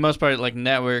yeah, for the most part, like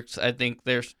networks, I think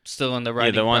they're still in the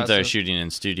writing. Yeah, the ones that are process. shooting in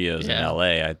studios in Yeah.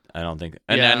 LA, I don't think.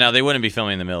 And Yeah. now they wouldn't be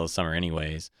filming in the middle of summer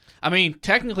anyways. I mean,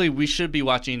 technically, we should be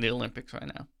watching the Olympics right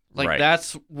now. Like Right.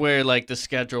 that's where like the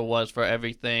schedule was for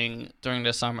everything during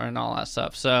the summer and all that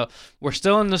stuff. So we're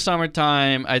still in the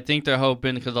summertime. I think they're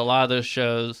hoping because a lot of those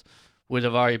shows would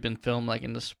have already been filmed like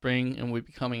in the spring and would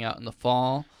be coming out in the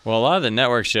fall. Well, a lot of the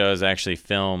network shows actually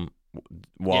film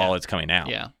while it's coming out.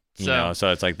 Yeah.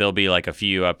 So it's like there'll be like a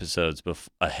few episodes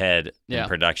ahead Yeah. in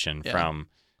production Yeah. from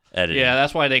editing. Yeah,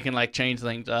 that's why they can like change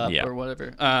things up or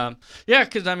whatever. Yeah,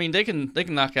 because I mean they can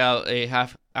knock out a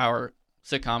half-hour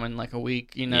sitcom in like a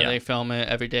week. They film it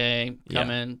every day,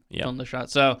 come in, film the shot.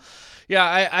 So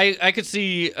yeah, I could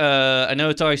see. I know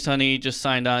It's Always Sunny just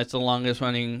signed on. It's the longest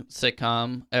running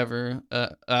sitcom ever,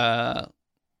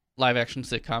 live action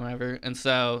sitcom ever, and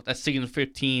so that's season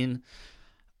 15.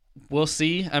 We'll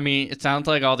see. I mean, it sounds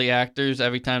like all the actors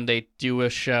every time they do a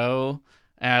show,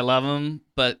 and I love them,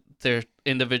 but their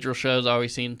individual shows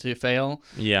always seem to fail.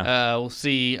 Yeah. We'll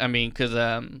see. I mean, because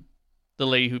the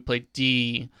lady who played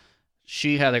Dee,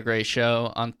 she had a great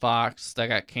show on Fox that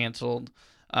got canceled.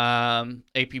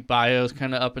 AP Bio is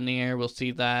kind of up in the air. We'll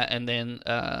see that. And then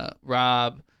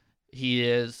Rob, he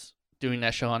is doing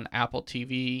that show on Apple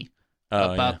TV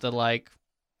about the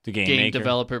the game maker.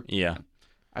 developer. Yeah.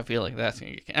 I feel like that's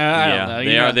gonna get. I don't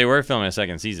know. They were filming a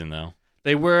second season though.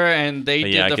 They were, and they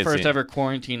But yeah, I did the could first see it. ever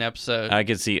quarantine episode. I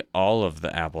could see all of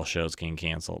the Apple shows getting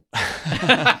canceled.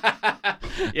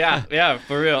 yeah,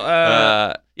 for real.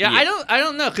 I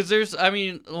don't know, because there's, I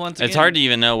mean, once again, It's hard to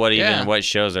even know what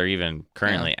shows are even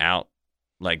currently out,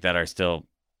 like that are still,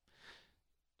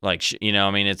 like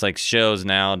I mean, it's like shows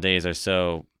nowadays are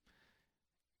so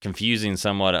confusing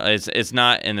somewhat. It's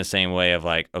not in the same way of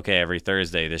like, okay, every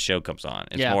Thursday this show comes on.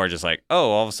 It's Yeah. more just like, oh,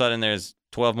 all of a sudden there's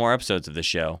 12 more episodes of the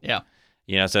show. Yeah.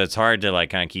 You know, so it's hard to like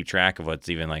kind of keep track of what's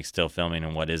even like still filming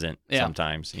and what isn't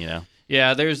sometimes, you know.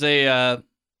 Yeah, there's a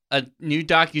new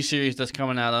docuseries that's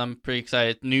coming out. I'm pretty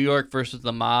excited. New York versus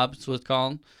the Mob is what it's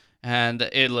called. And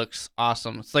it looks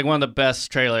awesome. It's like one of the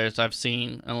best trailers I've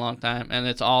seen in a long time. And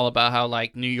it's all about how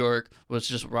like New York was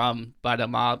just run by the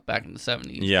mob back in the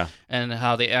 70s. Yeah. And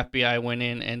how the FBI went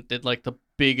in and did like the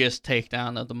biggest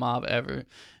takedown of the mob ever.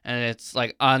 And it's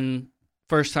like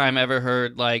first time ever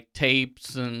heard like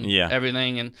tapes and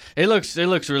everything. And it looks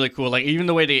really cool. Like even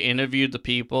the way they interviewed the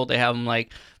people, they have them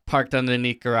like parked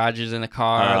underneath garages in a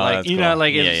car. Like, you know,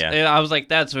 like I was like,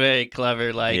 that's very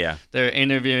clever. Like they're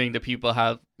interviewing the people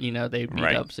how, you know, they meet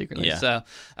up secretly. Yeah. So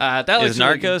that is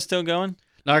Narcos still going?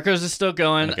 Narcos is still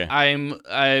going. Okay.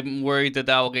 I'm worried that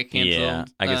will get canceled. Yeah,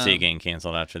 I can see it getting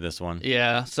canceled after this one.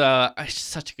 Yeah, so it's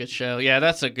such a good show. Yeah,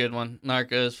 that's a good one.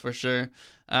 Narcos for sure.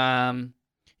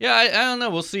 Yeah, I don't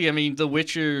know. We'll see. I mean, The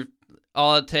Witcher,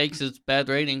 all it takes is bad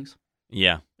ratings.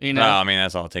 Yeah. You know? Well, I mean,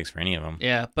 that's all it takes for any of them.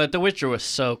 Yeah, but The Witcher was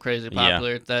so crazy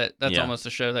popular that that's almost a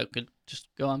show that could just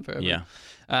go on forever. Yeah.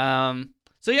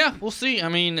 So, yeah, we'll see. I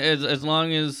mean, as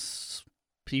long as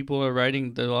people are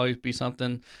writing, there'll always be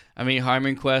something. I mean,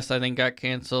 Harmon Quest, I think, got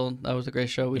canceled. That was a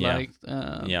great show we liked.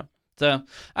 Yeah. So,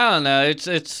 I don't know.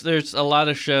 There's a lot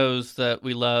of shows that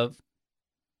we love.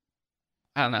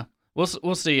 I don't know.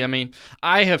 We'll see. I mean,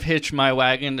 I have hitched my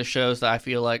wagon to shows that I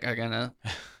feel like are gonna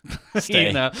stay.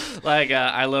 You know, like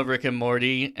I love Rick and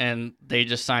Morty, and they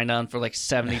just signed on for like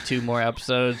 72 more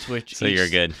episodes. Which so you're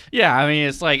good. Yeah, I mean,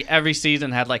 it's like every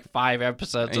season had like 5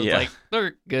 episodes. So it's like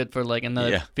they're good for like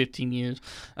another 15 years.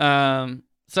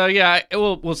 So yeah,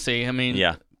 we'll see. I mean,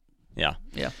 yeah.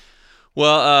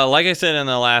 Well, like I said in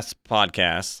the last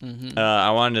podcast,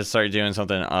 I wanted to start doing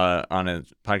something on a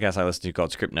podcast I listen to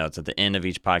called Script Notes. At the end of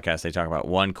each podcast, they talk about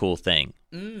one cool thing.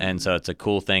 And so it's a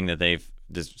cool thing that they've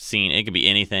just seen. It could be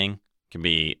anything. It can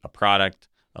be a product,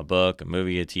 a book, a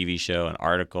movie, a TV show, an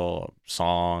article, a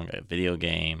song, a video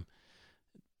game,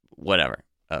 whatever.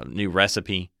 A new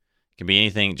recipe. It can be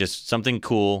anything, just something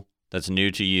cool that's new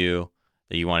to you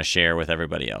that you want to share with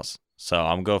everybody else. So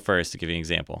I'm going to go first to give you an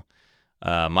example.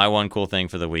 My one cool thing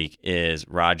for the week is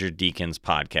Roger Deakins'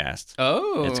 podcast.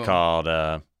 Oh. It's called,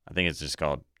 I think it's just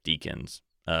called Deakins.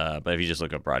 But if you just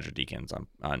look up Roger Deakins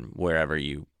on wherever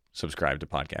you subscribe to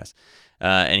podcasts.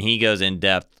 And he goes in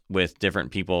depth with different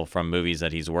people from movies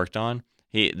that he's worked on.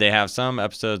 They have some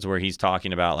episodes where he's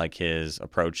talking about like his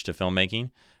approach to filmmaking,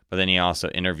 but then he also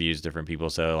interviews different people.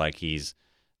 So like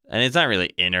and it's not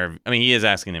really I mean, he is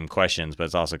asking them questions, but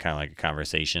it's also kind of like a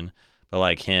conversation. But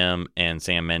like him and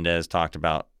Sam Mendes talked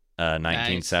about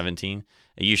 1917. Nice.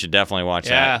 You should definitely watch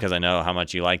that because I know how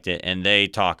much you liked it. And they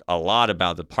talk a lot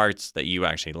about the parts that you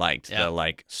actually liked, the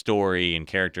like story and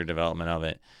character development of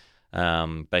it.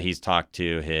 But he's talked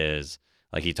to his,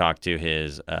 it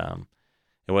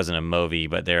wasn't a movie,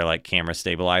 but they're like camera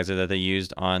stabilizer that they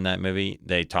used on that movie.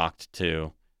 They talked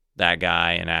to that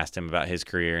guy and asked him about his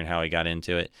career and how he got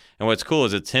into it. And what's cool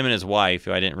is it's him and his wife,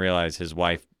 who I didn't realize his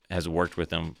wife has worked with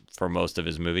him for most of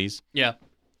his movies. Yeah.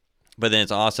 But then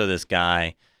it's also this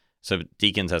guy. So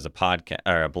Deakins has a podcast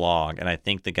or a blog, and I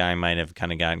think the guy might have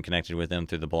kind of gotten connected with him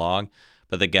through the blog.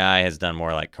 But the guy has done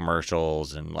more like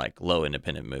commercials and like low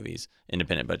independent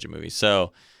budget movies.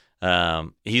 So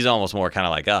he's almost more kind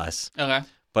of like us. Okay.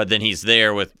 But then he's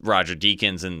there with Roger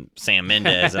Deakins and Sam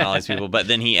Mendes and all these people. But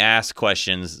then he asks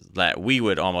questions that we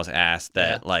would almost ask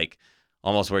that like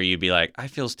almost where you'd be like, I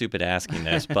feel stupid asking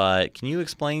this, but can you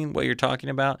explain what you're talking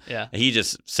about? Yeah. He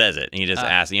just says it. And he just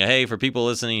asks, hey, for people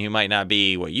listening who might not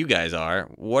be what you guys are,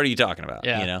 what are you talking about?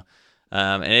 Yeah. You know?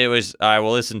 And it was, I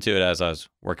will listen to it as I was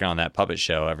working on that puppet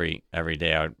show every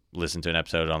day. I would listen to an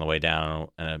episode on the way down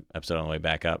and an episode on the way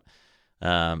back up.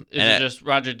 Is it just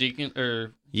Roger Deakins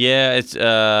or? Yeah, it's,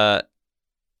 I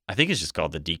think it's just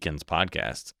called the Deakins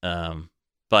Podcast.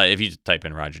 But if you just type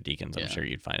in Roger Deakins, I'm sure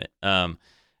you'd find it.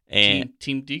 And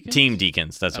Team Deakins? Team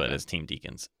Deakins. That's what it is, Team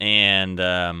Deakins. And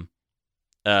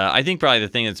I think probably the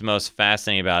thing that's most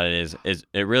fascinating about it is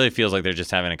it really feels like they're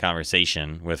just having a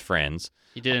conversation with friends.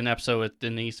 He did an episode with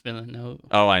Denise Villeneuve.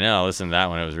 Oh, I know. Listen to that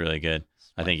one. It was really good.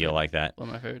 I think you'll like that. One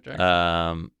of my favorite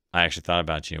directors. I actually thought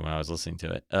about you when I was listening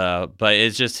to it. But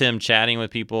it's just him chatting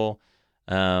with people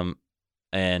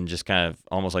and just kind of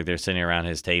almost like they're sitting around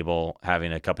his table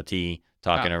having a cup of tea,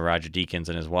 talking to Roger Deakins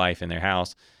and his wife in their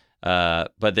house.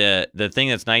 But the thing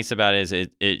that's nice about it is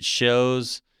it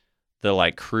shows the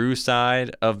like crew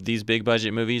side of these big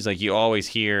budget movies. Like you always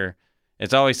hear,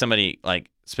 it's always somebody like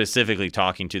specifically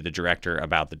talking to the director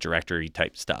about the directory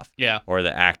type stuff. Yeah. Or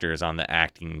the actors on the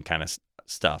acting kind of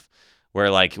stuff.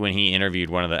 Where like when he interviewed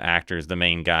one of the actors, the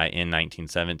main guy in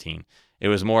 1917, it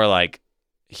was more like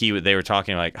they were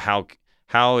talking like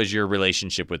how is your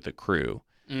relationship with the crew?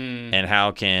 And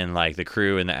how can like the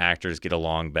crew and the actors get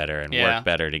along better and work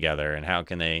better together, and how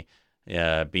can they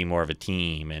be more of a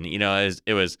team? And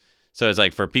it was so it's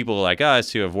like for people like us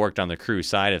who have worked on the crew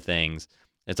side of things,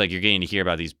 it's like you're getting to hear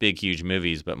about these big huge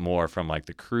movies, but more from like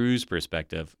the crew's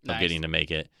perspective of getting to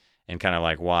make it, and kind of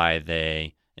like why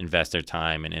they invest their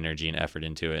time and energy and effort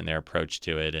into it and their approach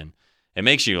to it, and it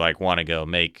makes you like want to go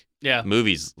make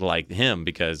movies like him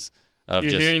because of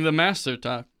you're hearing the master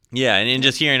talk. Yeah, and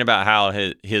just hearing about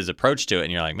how his approach to it,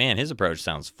 and you're like, man, his approach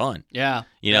sounds fun. Yeah.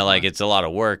 Like it's a lot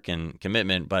of work and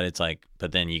commitment, but it's like,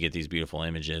 but then you get these beautiful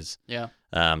images. Yeah.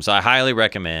 So I highly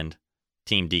recommend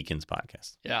Team Deacon's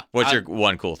podcast. Yeah. What's your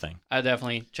one cool thing? I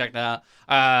definitely check that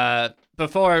out.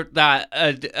 Before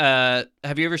that,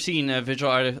 have you ever seen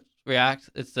Visual Artists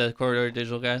React? It's the Corridor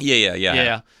Digital guys.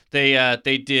 Yeah.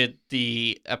 They did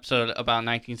the episode about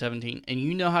 1917, and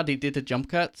you know how they did the jump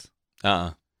cuts?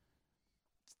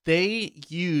 They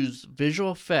use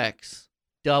visual effects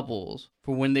doubles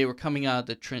for when they were coming out of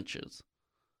the trenches.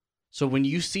 So when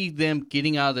you see them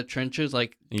getting out of the trenches,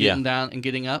 like getting down and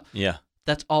getting up,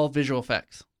 that's all visual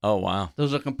effects. Oh, wow.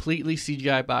 Those are completely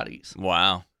CGI bodies.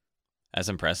 Wow. That's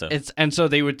impressive. And so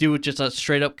they would do just a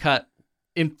straight up cut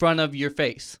in front of your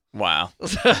face. Wow.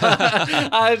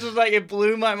 I was just like, it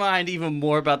blew my mind even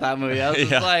more about that movie. I was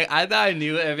just like, I thought I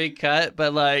knew every cut,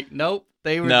 but like, nope.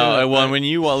 They were when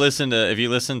you if you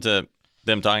listen to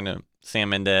them talking to Sam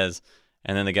Mendes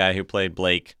and then the guy who played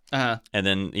Blake, and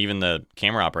then even the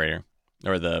camera operator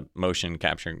or the motion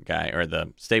capture guy or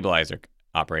the stabilizer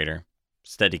operator,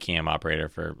 Steadicam operator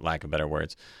for lack of better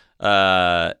words,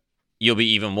 you'll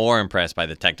be even more impressed by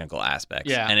the technical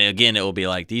aspects. Yeah. And again, it will be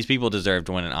like these people deserve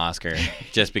to win an Oscar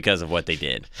just because of what they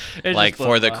did, like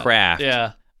for the craft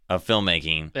of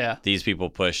filmmaking. These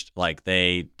people pushed, like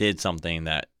they did something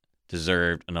that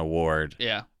deserved an award.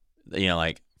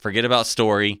 Like forget about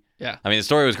story. I mean, the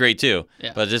story was great too.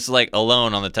 But just like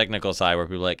alone on the technical side where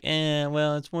people are like,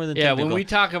 well, it's more than technical. When we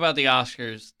talk about the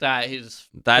Oscars, that's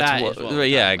exactly.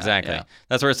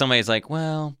 That's where somebody's like,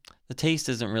 well, the taste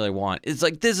isn't really it's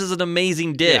like, this is an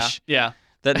amazing dish.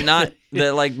 That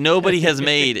like nobody has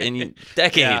made in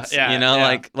decades.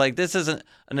 Like this is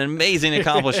an amazing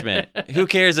accomplishment. Who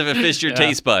cares if it fits your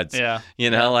taste buds?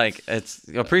 Like it's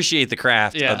appreciate the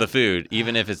craft of the food,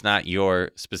 even if it's not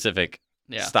your specific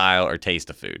style or taste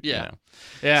of food.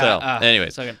 So,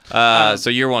 anyways, so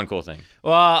your one cool thing.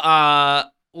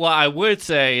 Well, what I would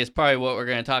say is probably what we're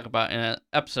going to talk about in an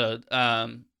episode.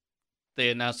 They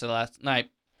announced it last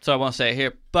night, so I won't say it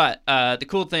here. But the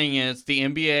cool thing is the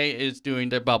NBA is doing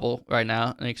their bubble right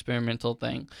now, an experimental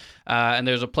thing. And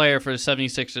there's a player for the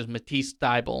 76ers, Matisse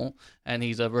Thybulle, and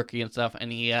he's a rookie and stuff.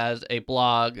 And he has a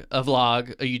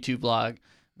YouTube vlog,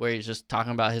 where he's just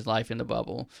talking about his life in the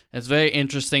bubble. It's very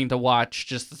interesting to watch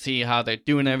just to see how they're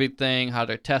doing everything, how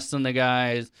they're testing the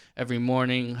guys every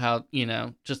morning, how,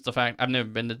 just the fact I've never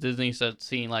been to Disney, so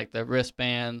seeing like the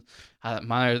wristbands, how it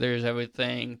monitors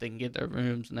everything, they can get their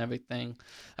rooms and everything.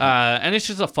 And it's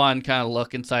just a fun kind of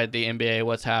look inside the NBA,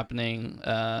 what's happening,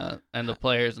 and the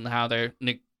players and how they're...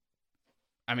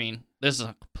 I mean, this is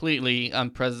a completely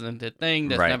unprecedented thing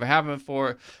that's never happened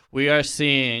before. We are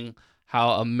seeing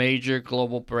how a major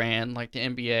global brand like the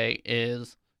NBA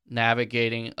is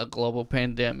navigating a global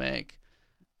pandemic.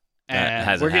 And that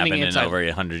hasn't happened in over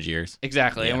 100 years.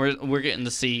 Exactly. Yeah. And we're getting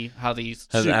to see how these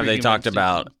have they talked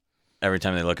about every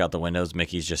time they look out the windows,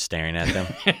 Mickey's just staring at them?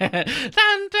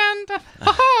 Dun, dun, dun.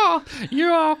 Ha-ha!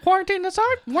 You're quarantined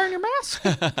inside, wearing your mask.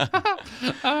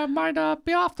 Might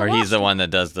be off the Or mask. he's the one that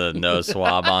does the nose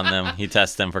swab on them. He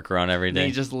tests them for corona every day.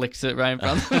 He just licks it right in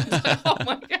front of them. Oh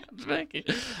my God, Mickey.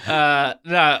 No,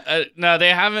 they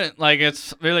haven't. Like,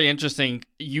 it's really interesting.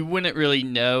 You wouldn't really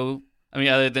know. I mean,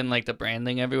 other than like the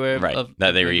branding everywhere. Right.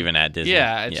 That they were even at Disney.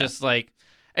 Yeah, it's just like.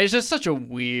 It's just such a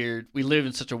weird... We live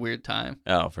in such a weird time.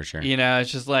 Oh, for sure.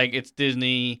 It's just like, it's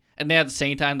Disney. And then at the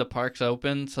same time, the park's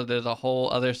open. So there's a whole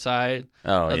other side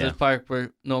of this park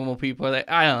where normal people are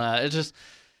like... I don't know. It's just...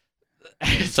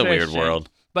 It's a weird world.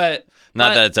 But...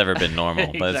 Not that it's ever been normal,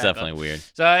 but exactly. It's definitely weird.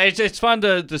 So it's fun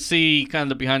to see kind of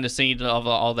the behind the scenes of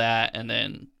all that. And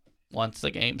then once the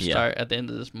games start at the end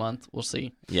of this month, we'll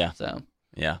see. Yeah. So...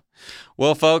 Yeah.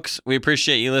 Well, folks, we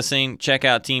appreciate you listening. Check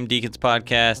out Team Deacon's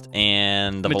podcast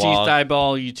and the Matisse blog.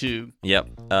 Thybulle YouTube. Yep.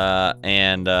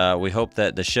 And we hope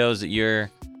that the shows that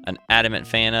you're an adamant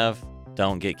fan of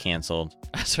don't get canceled.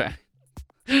 That's right.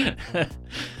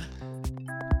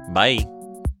 Bye.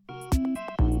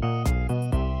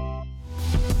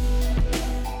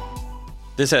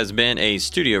 This has been a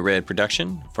Studio Red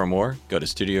production. For more, go to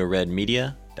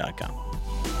studioredmedia.com.